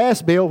pay our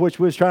gas bill, which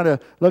we was trying to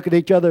look at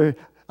each other.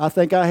 I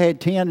think I had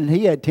 10 and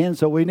he had 10,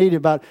 so we needed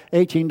about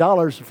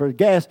 $18 for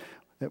gas.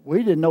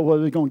 We didn't know whether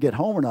we were going to get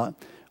home or not.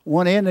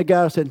 One end, the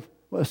guy said,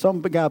 well,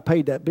 some guy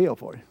paid that bill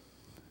for you.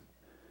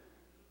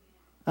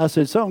 I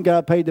said, some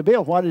guy paid the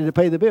bill. Why did he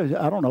pay the bill? He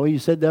said, I don't know. He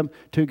said, them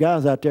 2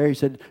 guys out there, he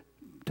said,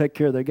 take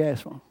care of their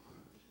gas for them.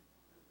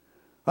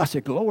 I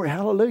said, glory,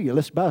 hallelujah,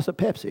 let's buy us a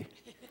Pepsi.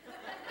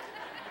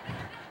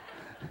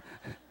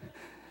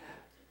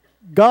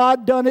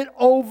 God done it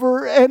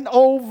over and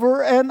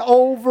over and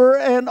over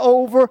and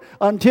over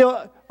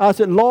until I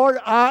said, Lord,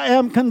 I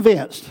am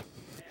convinced.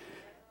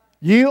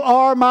 You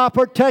are my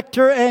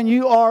protector and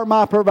you are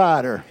my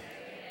provider.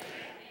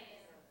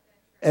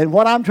 And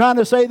what I'm trying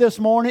to say this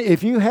morning,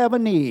 if you have a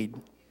need,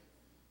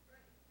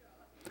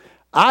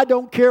 I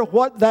don't care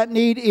what that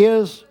need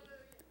is,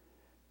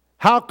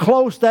 how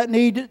close that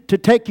need to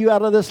take you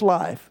out of this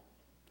life.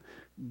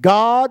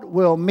 God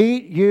will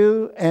meet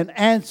you and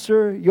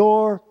answer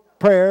your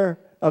prayer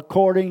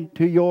according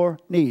to your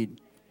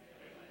need.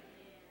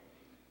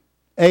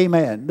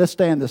 Amen. Let's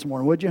stand this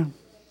morning, would you?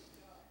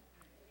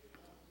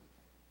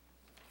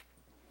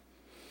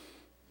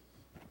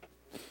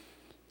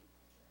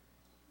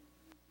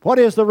 What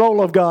is the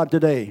role of God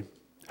today?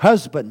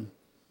 Husband.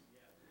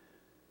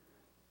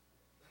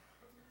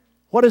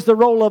 What is the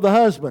role of the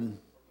husband?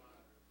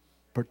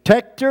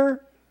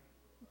 Protector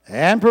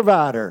and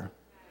provider.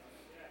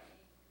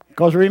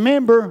 Because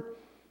remember,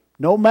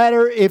 no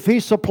matter if he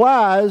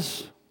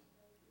supplies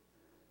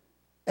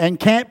and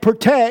can't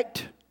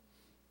protect,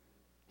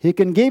 he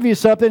can give you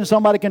something and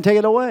somebody can take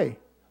it away.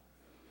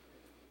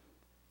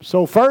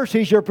 So first,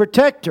 he's your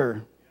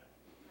protector.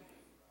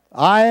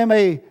 I am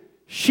a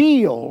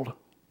shield.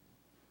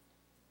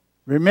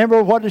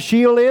 Remember what the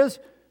shield is?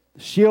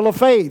 The shield of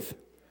faith.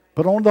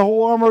 Put on the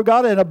whole armor of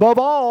God, and above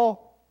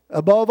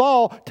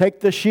all, take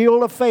the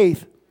shield of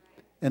faith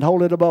and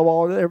hold it above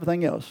all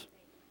everything else.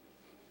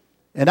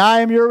 And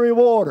I am your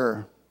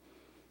rewarder.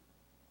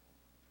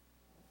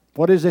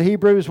 What is it?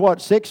 Hebrews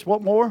 6?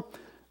 What more?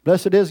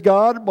 Blessed is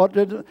God,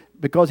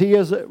 because he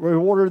is a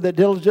rewarder that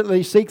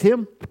diligently seeks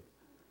him.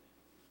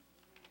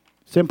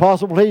 It's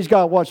impossible to please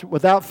God.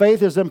 Without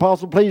faith it's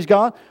impossible to please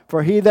God.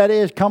 For he that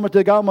is cometh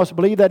to God must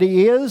believe that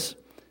he is,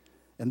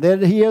 and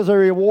that he is a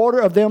rewarder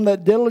of them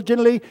that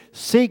diligently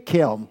seek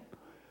him.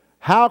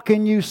 How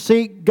can you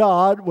seek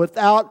God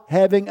without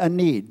having a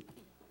need?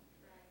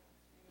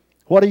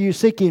 What are you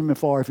seeking him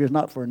for if it's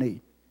not for a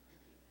need?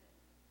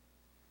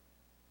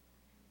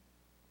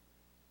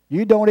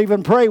 You don't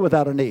even pray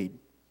without a need.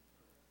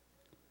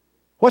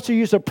 What's the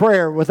use of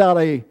prayer without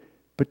a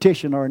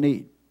petition or a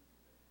need?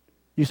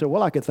 You say,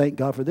 well, I could thank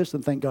God for this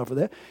and thank God for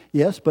that.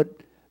 Yes,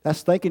 but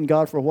that's thanking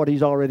God for what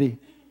he's already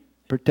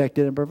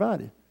protected and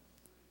provided.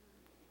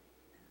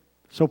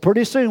 So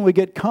pretty soon we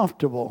get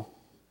comfortable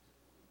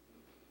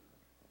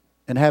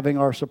in having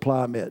our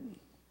supply met.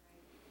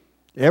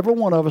 Every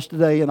one of us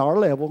today in our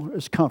level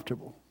is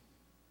comfortable.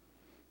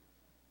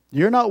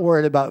 You're not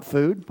worried about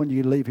food when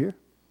you leave here.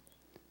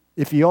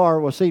 If you are,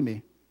 well, see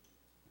me.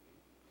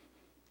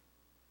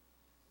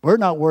 We're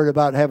not worried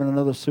about having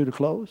another suit of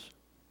clothes.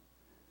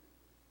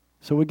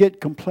 So we get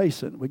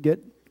complacent. We get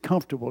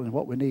comfortable in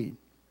what we need.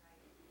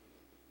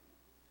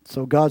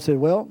 So God said,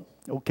 well,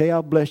 okay,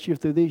 I'll bless you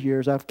through these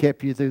years. I've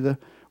kept you through the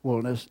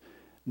wilderness.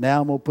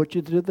 Now I'm going to put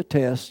you through the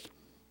test.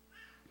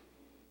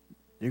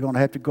 You're going to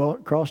have to go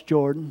across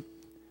Jordan.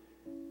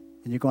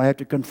 And you're going to have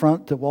to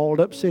confront the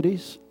walled up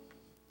cities.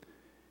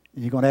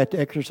 And you're going to have to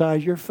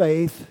exercise your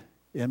faith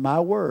in my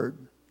word.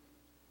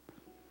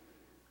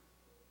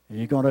 And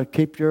you're going to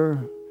keep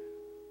your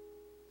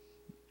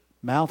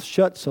mouth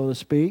shut, so to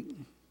speak.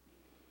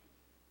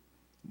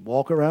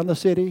 Walk around the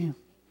city.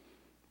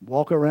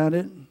 Walk around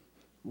it.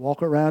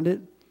 Walk around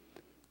it.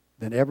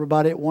 Then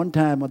everybody at one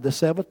time, at the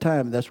 7th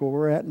time, that's where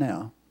we're at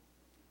now.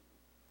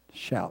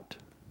 Shout.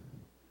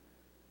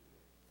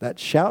 That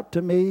shout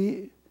to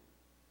me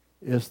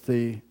is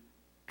the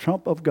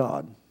trump of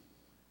God.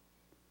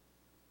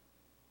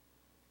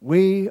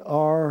 We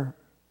are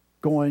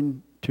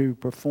going to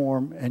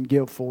perform and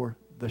give forth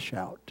the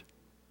shout.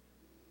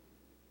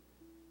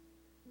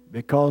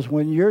 Because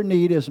when your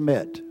need is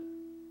met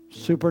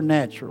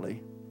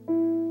supernaturally,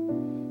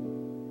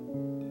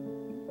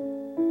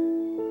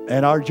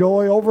 And our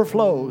joy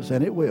overflows,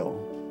 and it will.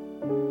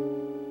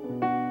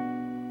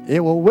 It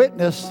will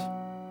witness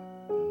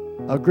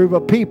a group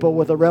of people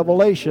with a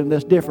revelation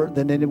that's different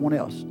than anyone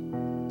else.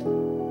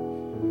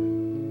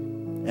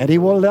 And He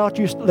won't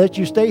let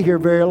you stay here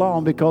very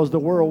long, because the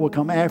world will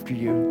come after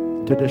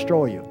you to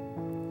destroy you.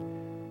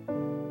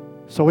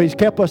 So He's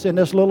kept us in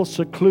this little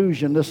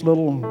seclusion, this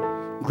little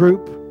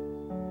group.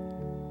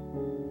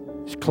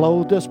 He's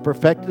clothed us,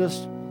 perfected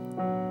us,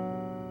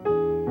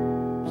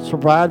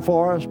 provide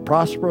for us,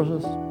 prosper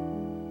us,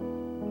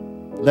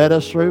 led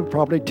us through,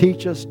 probably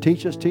teach us. And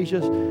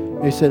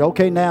He said,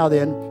 okay, now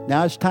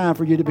it's time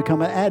for you to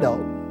become an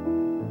adult.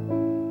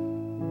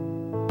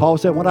 Paul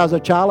said, when I was a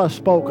child, I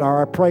spoke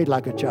or I prayed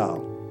like a child.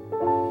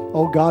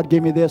 Oh, God,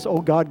 give me this. Oh,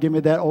 God, give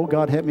me that. Oh,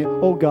 God, help me.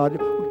 Oh, God.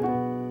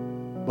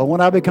 But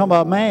when I become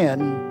a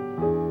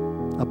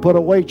man, I put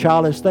away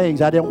childish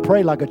things. I don't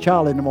pray like a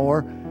child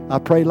anymore. I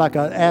pray like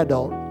an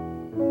adult.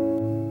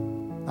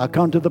 I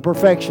come to the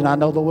perfection. I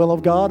know the will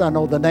of God. I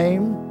know the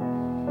name.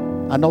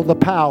 I know the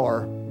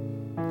power.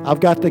 I've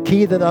got the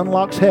key that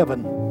unlocks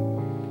heaven.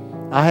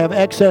 I have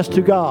access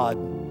to God.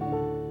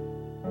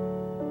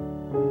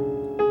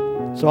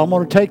 So I'm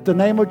going to take the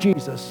name of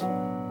Jesus,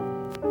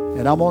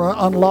 and I'm going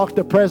to unlock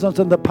the presence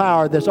and the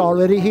power that's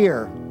already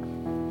here.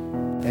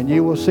 And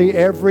you will see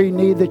every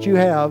need that you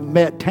have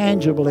met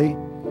tangibly,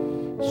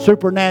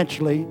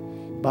 supernaturally,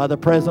 by the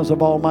presence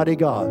of Almighty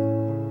God.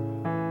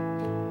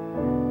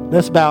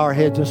 Let's bow our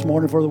heads this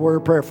morning for the word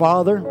of prayer.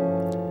 Father,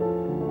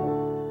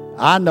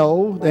 I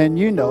know, and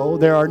you know,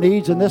 there are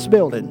needs in this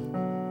building.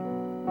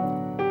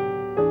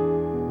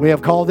 We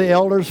have called the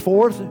elders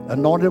forth,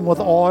 anointed them with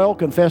oil,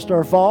 confessed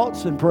our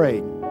faults, and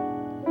prayed.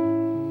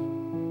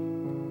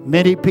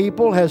 Many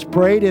people has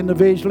prayed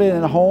individually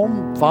in a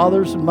home,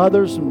 fathers and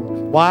mothers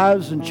and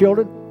wives and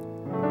children.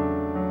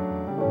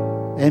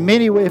 And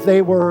many, if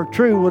they were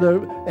true, would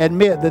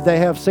admit that they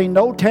have seen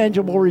no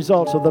tangible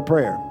results of the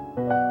prayer.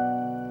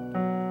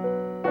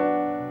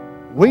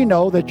 We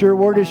know that your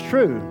word is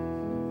true.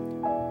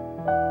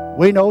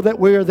 We know that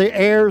we are the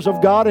heirs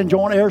of God and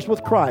joint heirs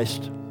with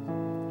Christ.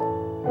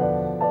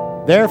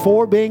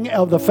 Therefore, being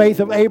of the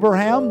faith of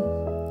Abraham,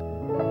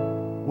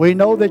 we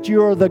know that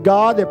you are the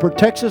God that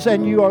protects us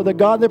and you are the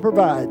God that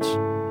provides.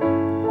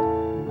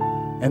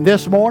 And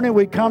this morning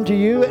we come to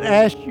you and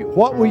ask you,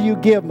 what will you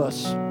give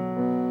us?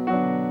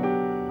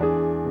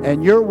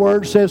 And your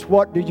word says,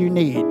 what do you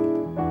need?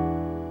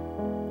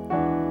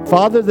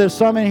 Father, there's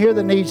some in here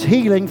that needs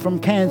healing from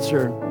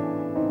cancer.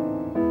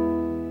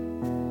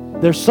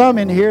 There's some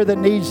in here that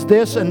needs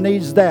this and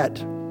needs that.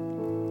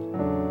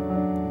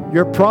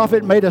 Your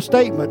prophet made a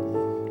statement.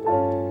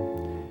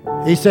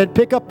 He said,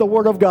 pick up the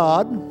Word of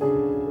God.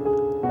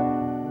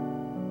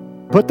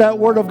 Put that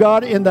Word of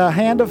God in the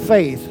hand of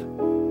faith.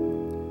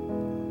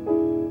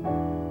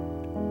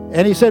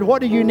 And he said,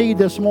 what do you need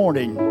this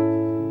morning?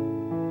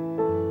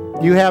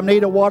 You have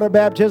need of water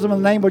baptism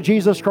in the name of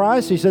Jesus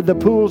Christ? He said, the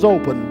pool's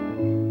open.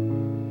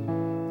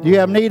 Do you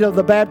have need of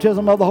the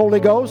baptism of the Holy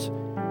Ghost?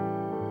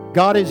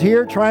 God is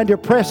here trying to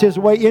press His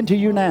way into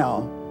you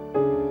now.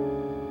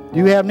 Do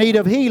you have need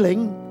of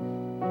healing?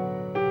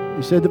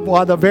 He said,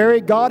 well, the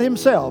very God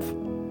Himself,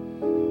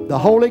 the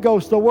Holy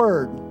Ghost, the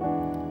Word,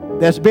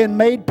 that's been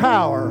made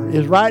power,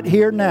 is right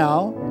here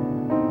now.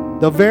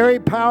 The very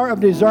power of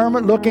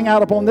discernment looking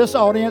out upon this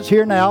audience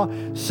here now,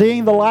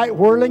 seeing the light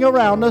whirling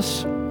around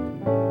us.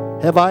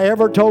 Have I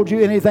ever told you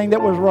anything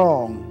that was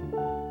wrong?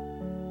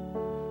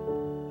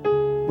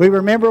 We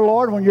remember,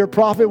 Lord, when your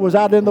prophet was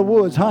out in the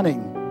woods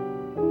hunting.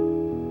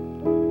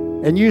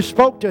 And you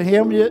spoke to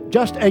him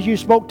just as you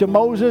spoke to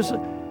Moses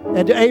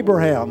and to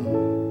Abraham.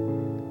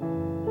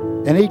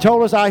 And he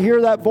told us, I hear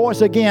that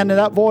voice again. And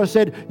that voice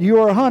said, you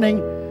are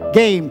hunting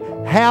game.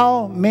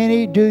 How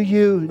many do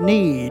you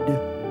need?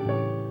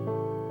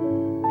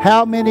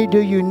 How many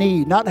do you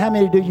need? Not how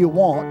many do you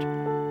want.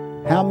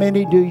 How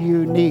many do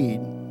you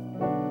need?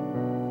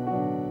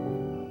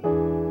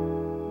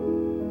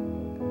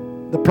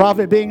 The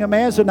prophet, being a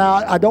man, said, now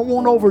I don't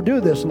want to overdo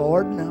this,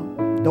 Lord. No,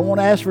 don't want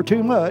to ask for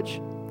too much.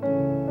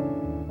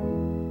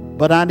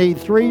 But I need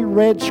 3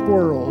 red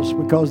squirrels,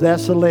 because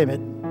that's the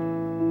limit.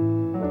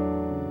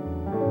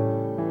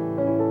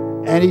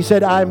 And he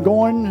said, I'm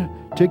going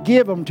to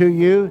give them to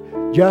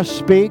you. Just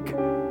speak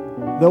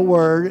the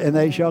word and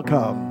they shall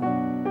come.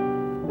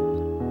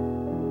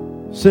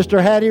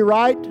 Sister Hattie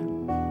Wright,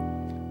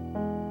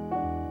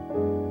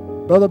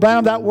 Brother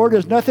Branham, that word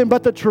is nothing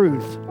but the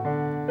truth.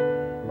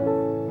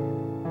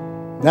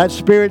 That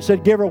Spirit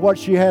said, give her what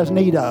she has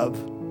need of.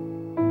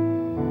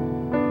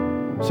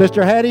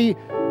 Sister Hattie,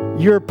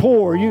 you're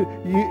poor.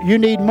 You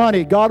need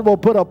money. God will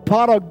put a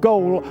pot of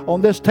gold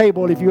on this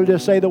table if you'll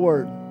just say the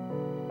word.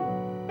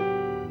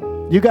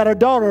 You got a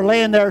daughter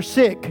laying there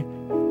sick.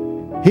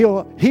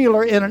 He'll heal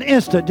her in an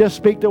instant. Just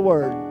speak the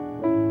word.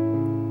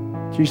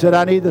 She said,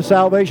 I need the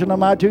salvation of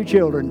my 2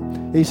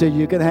 children. He said,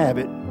 you can have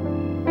it.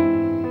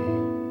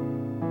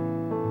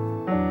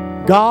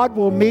 God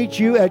will meet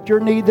you at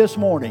your need this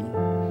morning.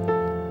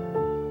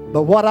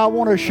 But what I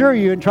want to assure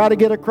you and try to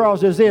get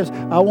across is this.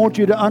 I want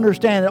you to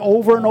understand it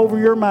over and over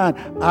your mind.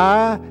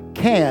 I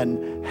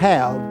can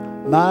have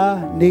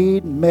my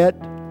need met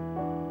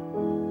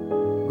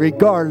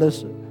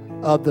regardless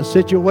of the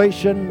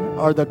situation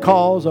or the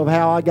cause of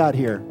how I got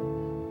here.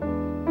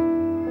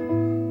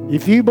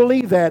 If you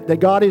believe that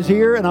God is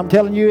here, and I'm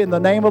telling you in the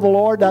name of the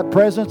Lord, that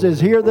presence is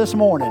here this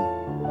morning,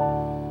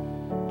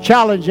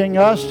 challenging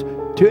us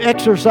to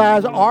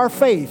exercise our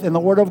faith in the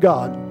Word of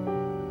God.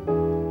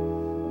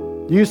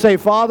 You say,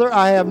 Father,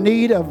 I have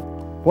need of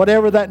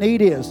whatever that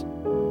need is.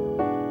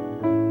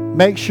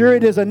 Make sure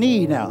it is a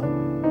need now.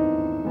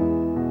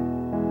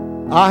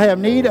 I have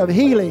need of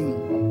healing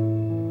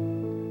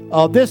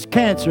of this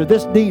cancer,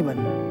 this demon.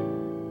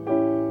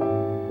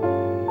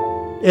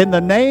 In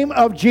the name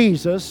of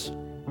Jesus,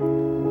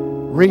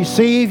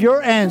 receive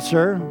your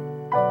answer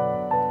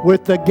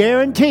with the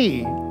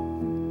guarantee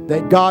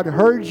that God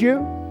heard you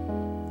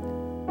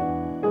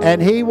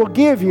and He will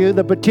give you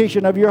the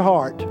petition of your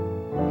heart.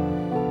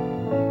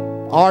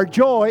 Our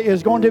joy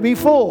is going to be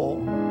full,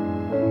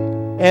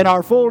 and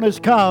our fullness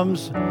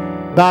comes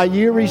by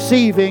you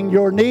receiving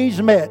your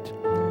needs met,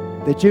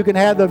 that you can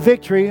have the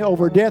victory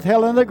over death,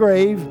 hell, and the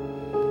grave,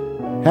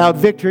 have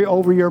victory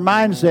over your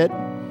mindset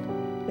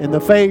and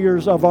the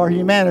failures of our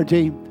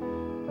humanity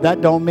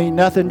that don't mean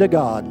nothing to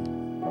God.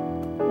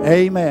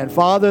 Amen.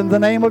 Father, in the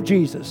name of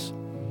Jesus,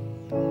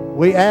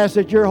 we ask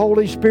that your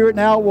Holy Spirit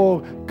now will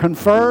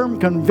confirm,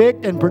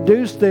 convict, and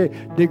produce the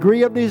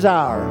degree of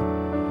desire,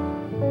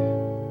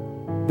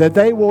 that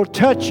they will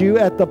touch you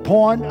at the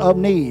point of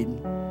need.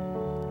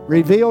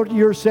 Reveal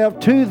yourself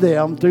to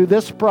them through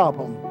this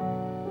problem,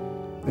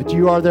 that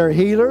you are their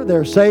healer,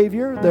 their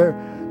Savior,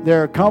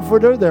 their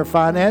comforter, their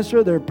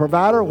financer, their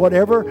provider,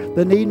 whatever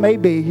the need may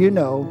be, you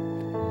know.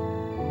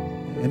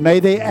 And may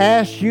they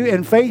ask you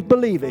in faith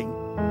believing,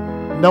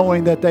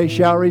 knowing that they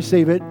shall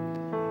receive it.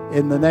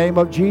 In the name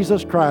of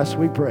Jesus Christ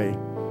we pray.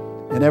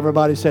 And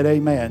everybody said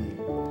amen.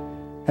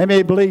 How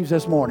many believes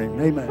this morning?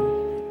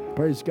 Amen.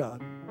 Praise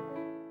God.